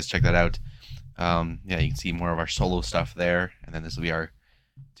yeah, you guys check that out. Yeah, you can see more of our solo stuff there, and then this will be our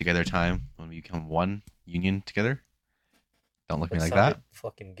together time when we become one union together. Don't look at me like that.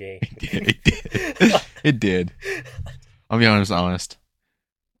 Fucking gay. It did. It did. I'll be honest.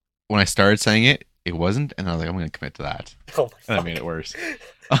 When I started saying it, it wasn't, and I was like, I'm going to commit to that. Oh my And I made it worse.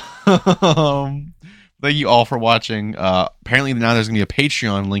 Thank you all for watching. Apparently now there's going to be a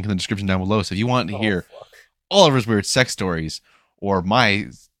Patreon link in the description down below, so if you want to hear all of his weird sex stories or my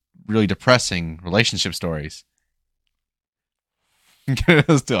really depressing relationship stories, get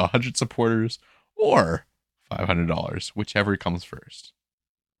us to 100 supporters or $500, whichever comes first.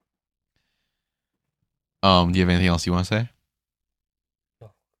 Do you have anything else you want to say?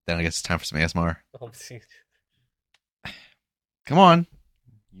 No. Then I guess it's time for some ASMR. Oh, see. Come on.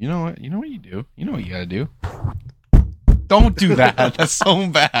 You know what? You know what you do. You know what you gotta do. Don't do that. That's so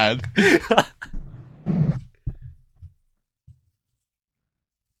bad. This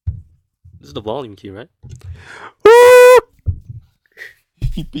is the volume key, right?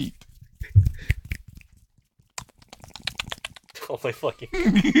 He beat. Oh my fucking.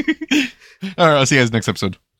 All right, I'll see you guys next episode.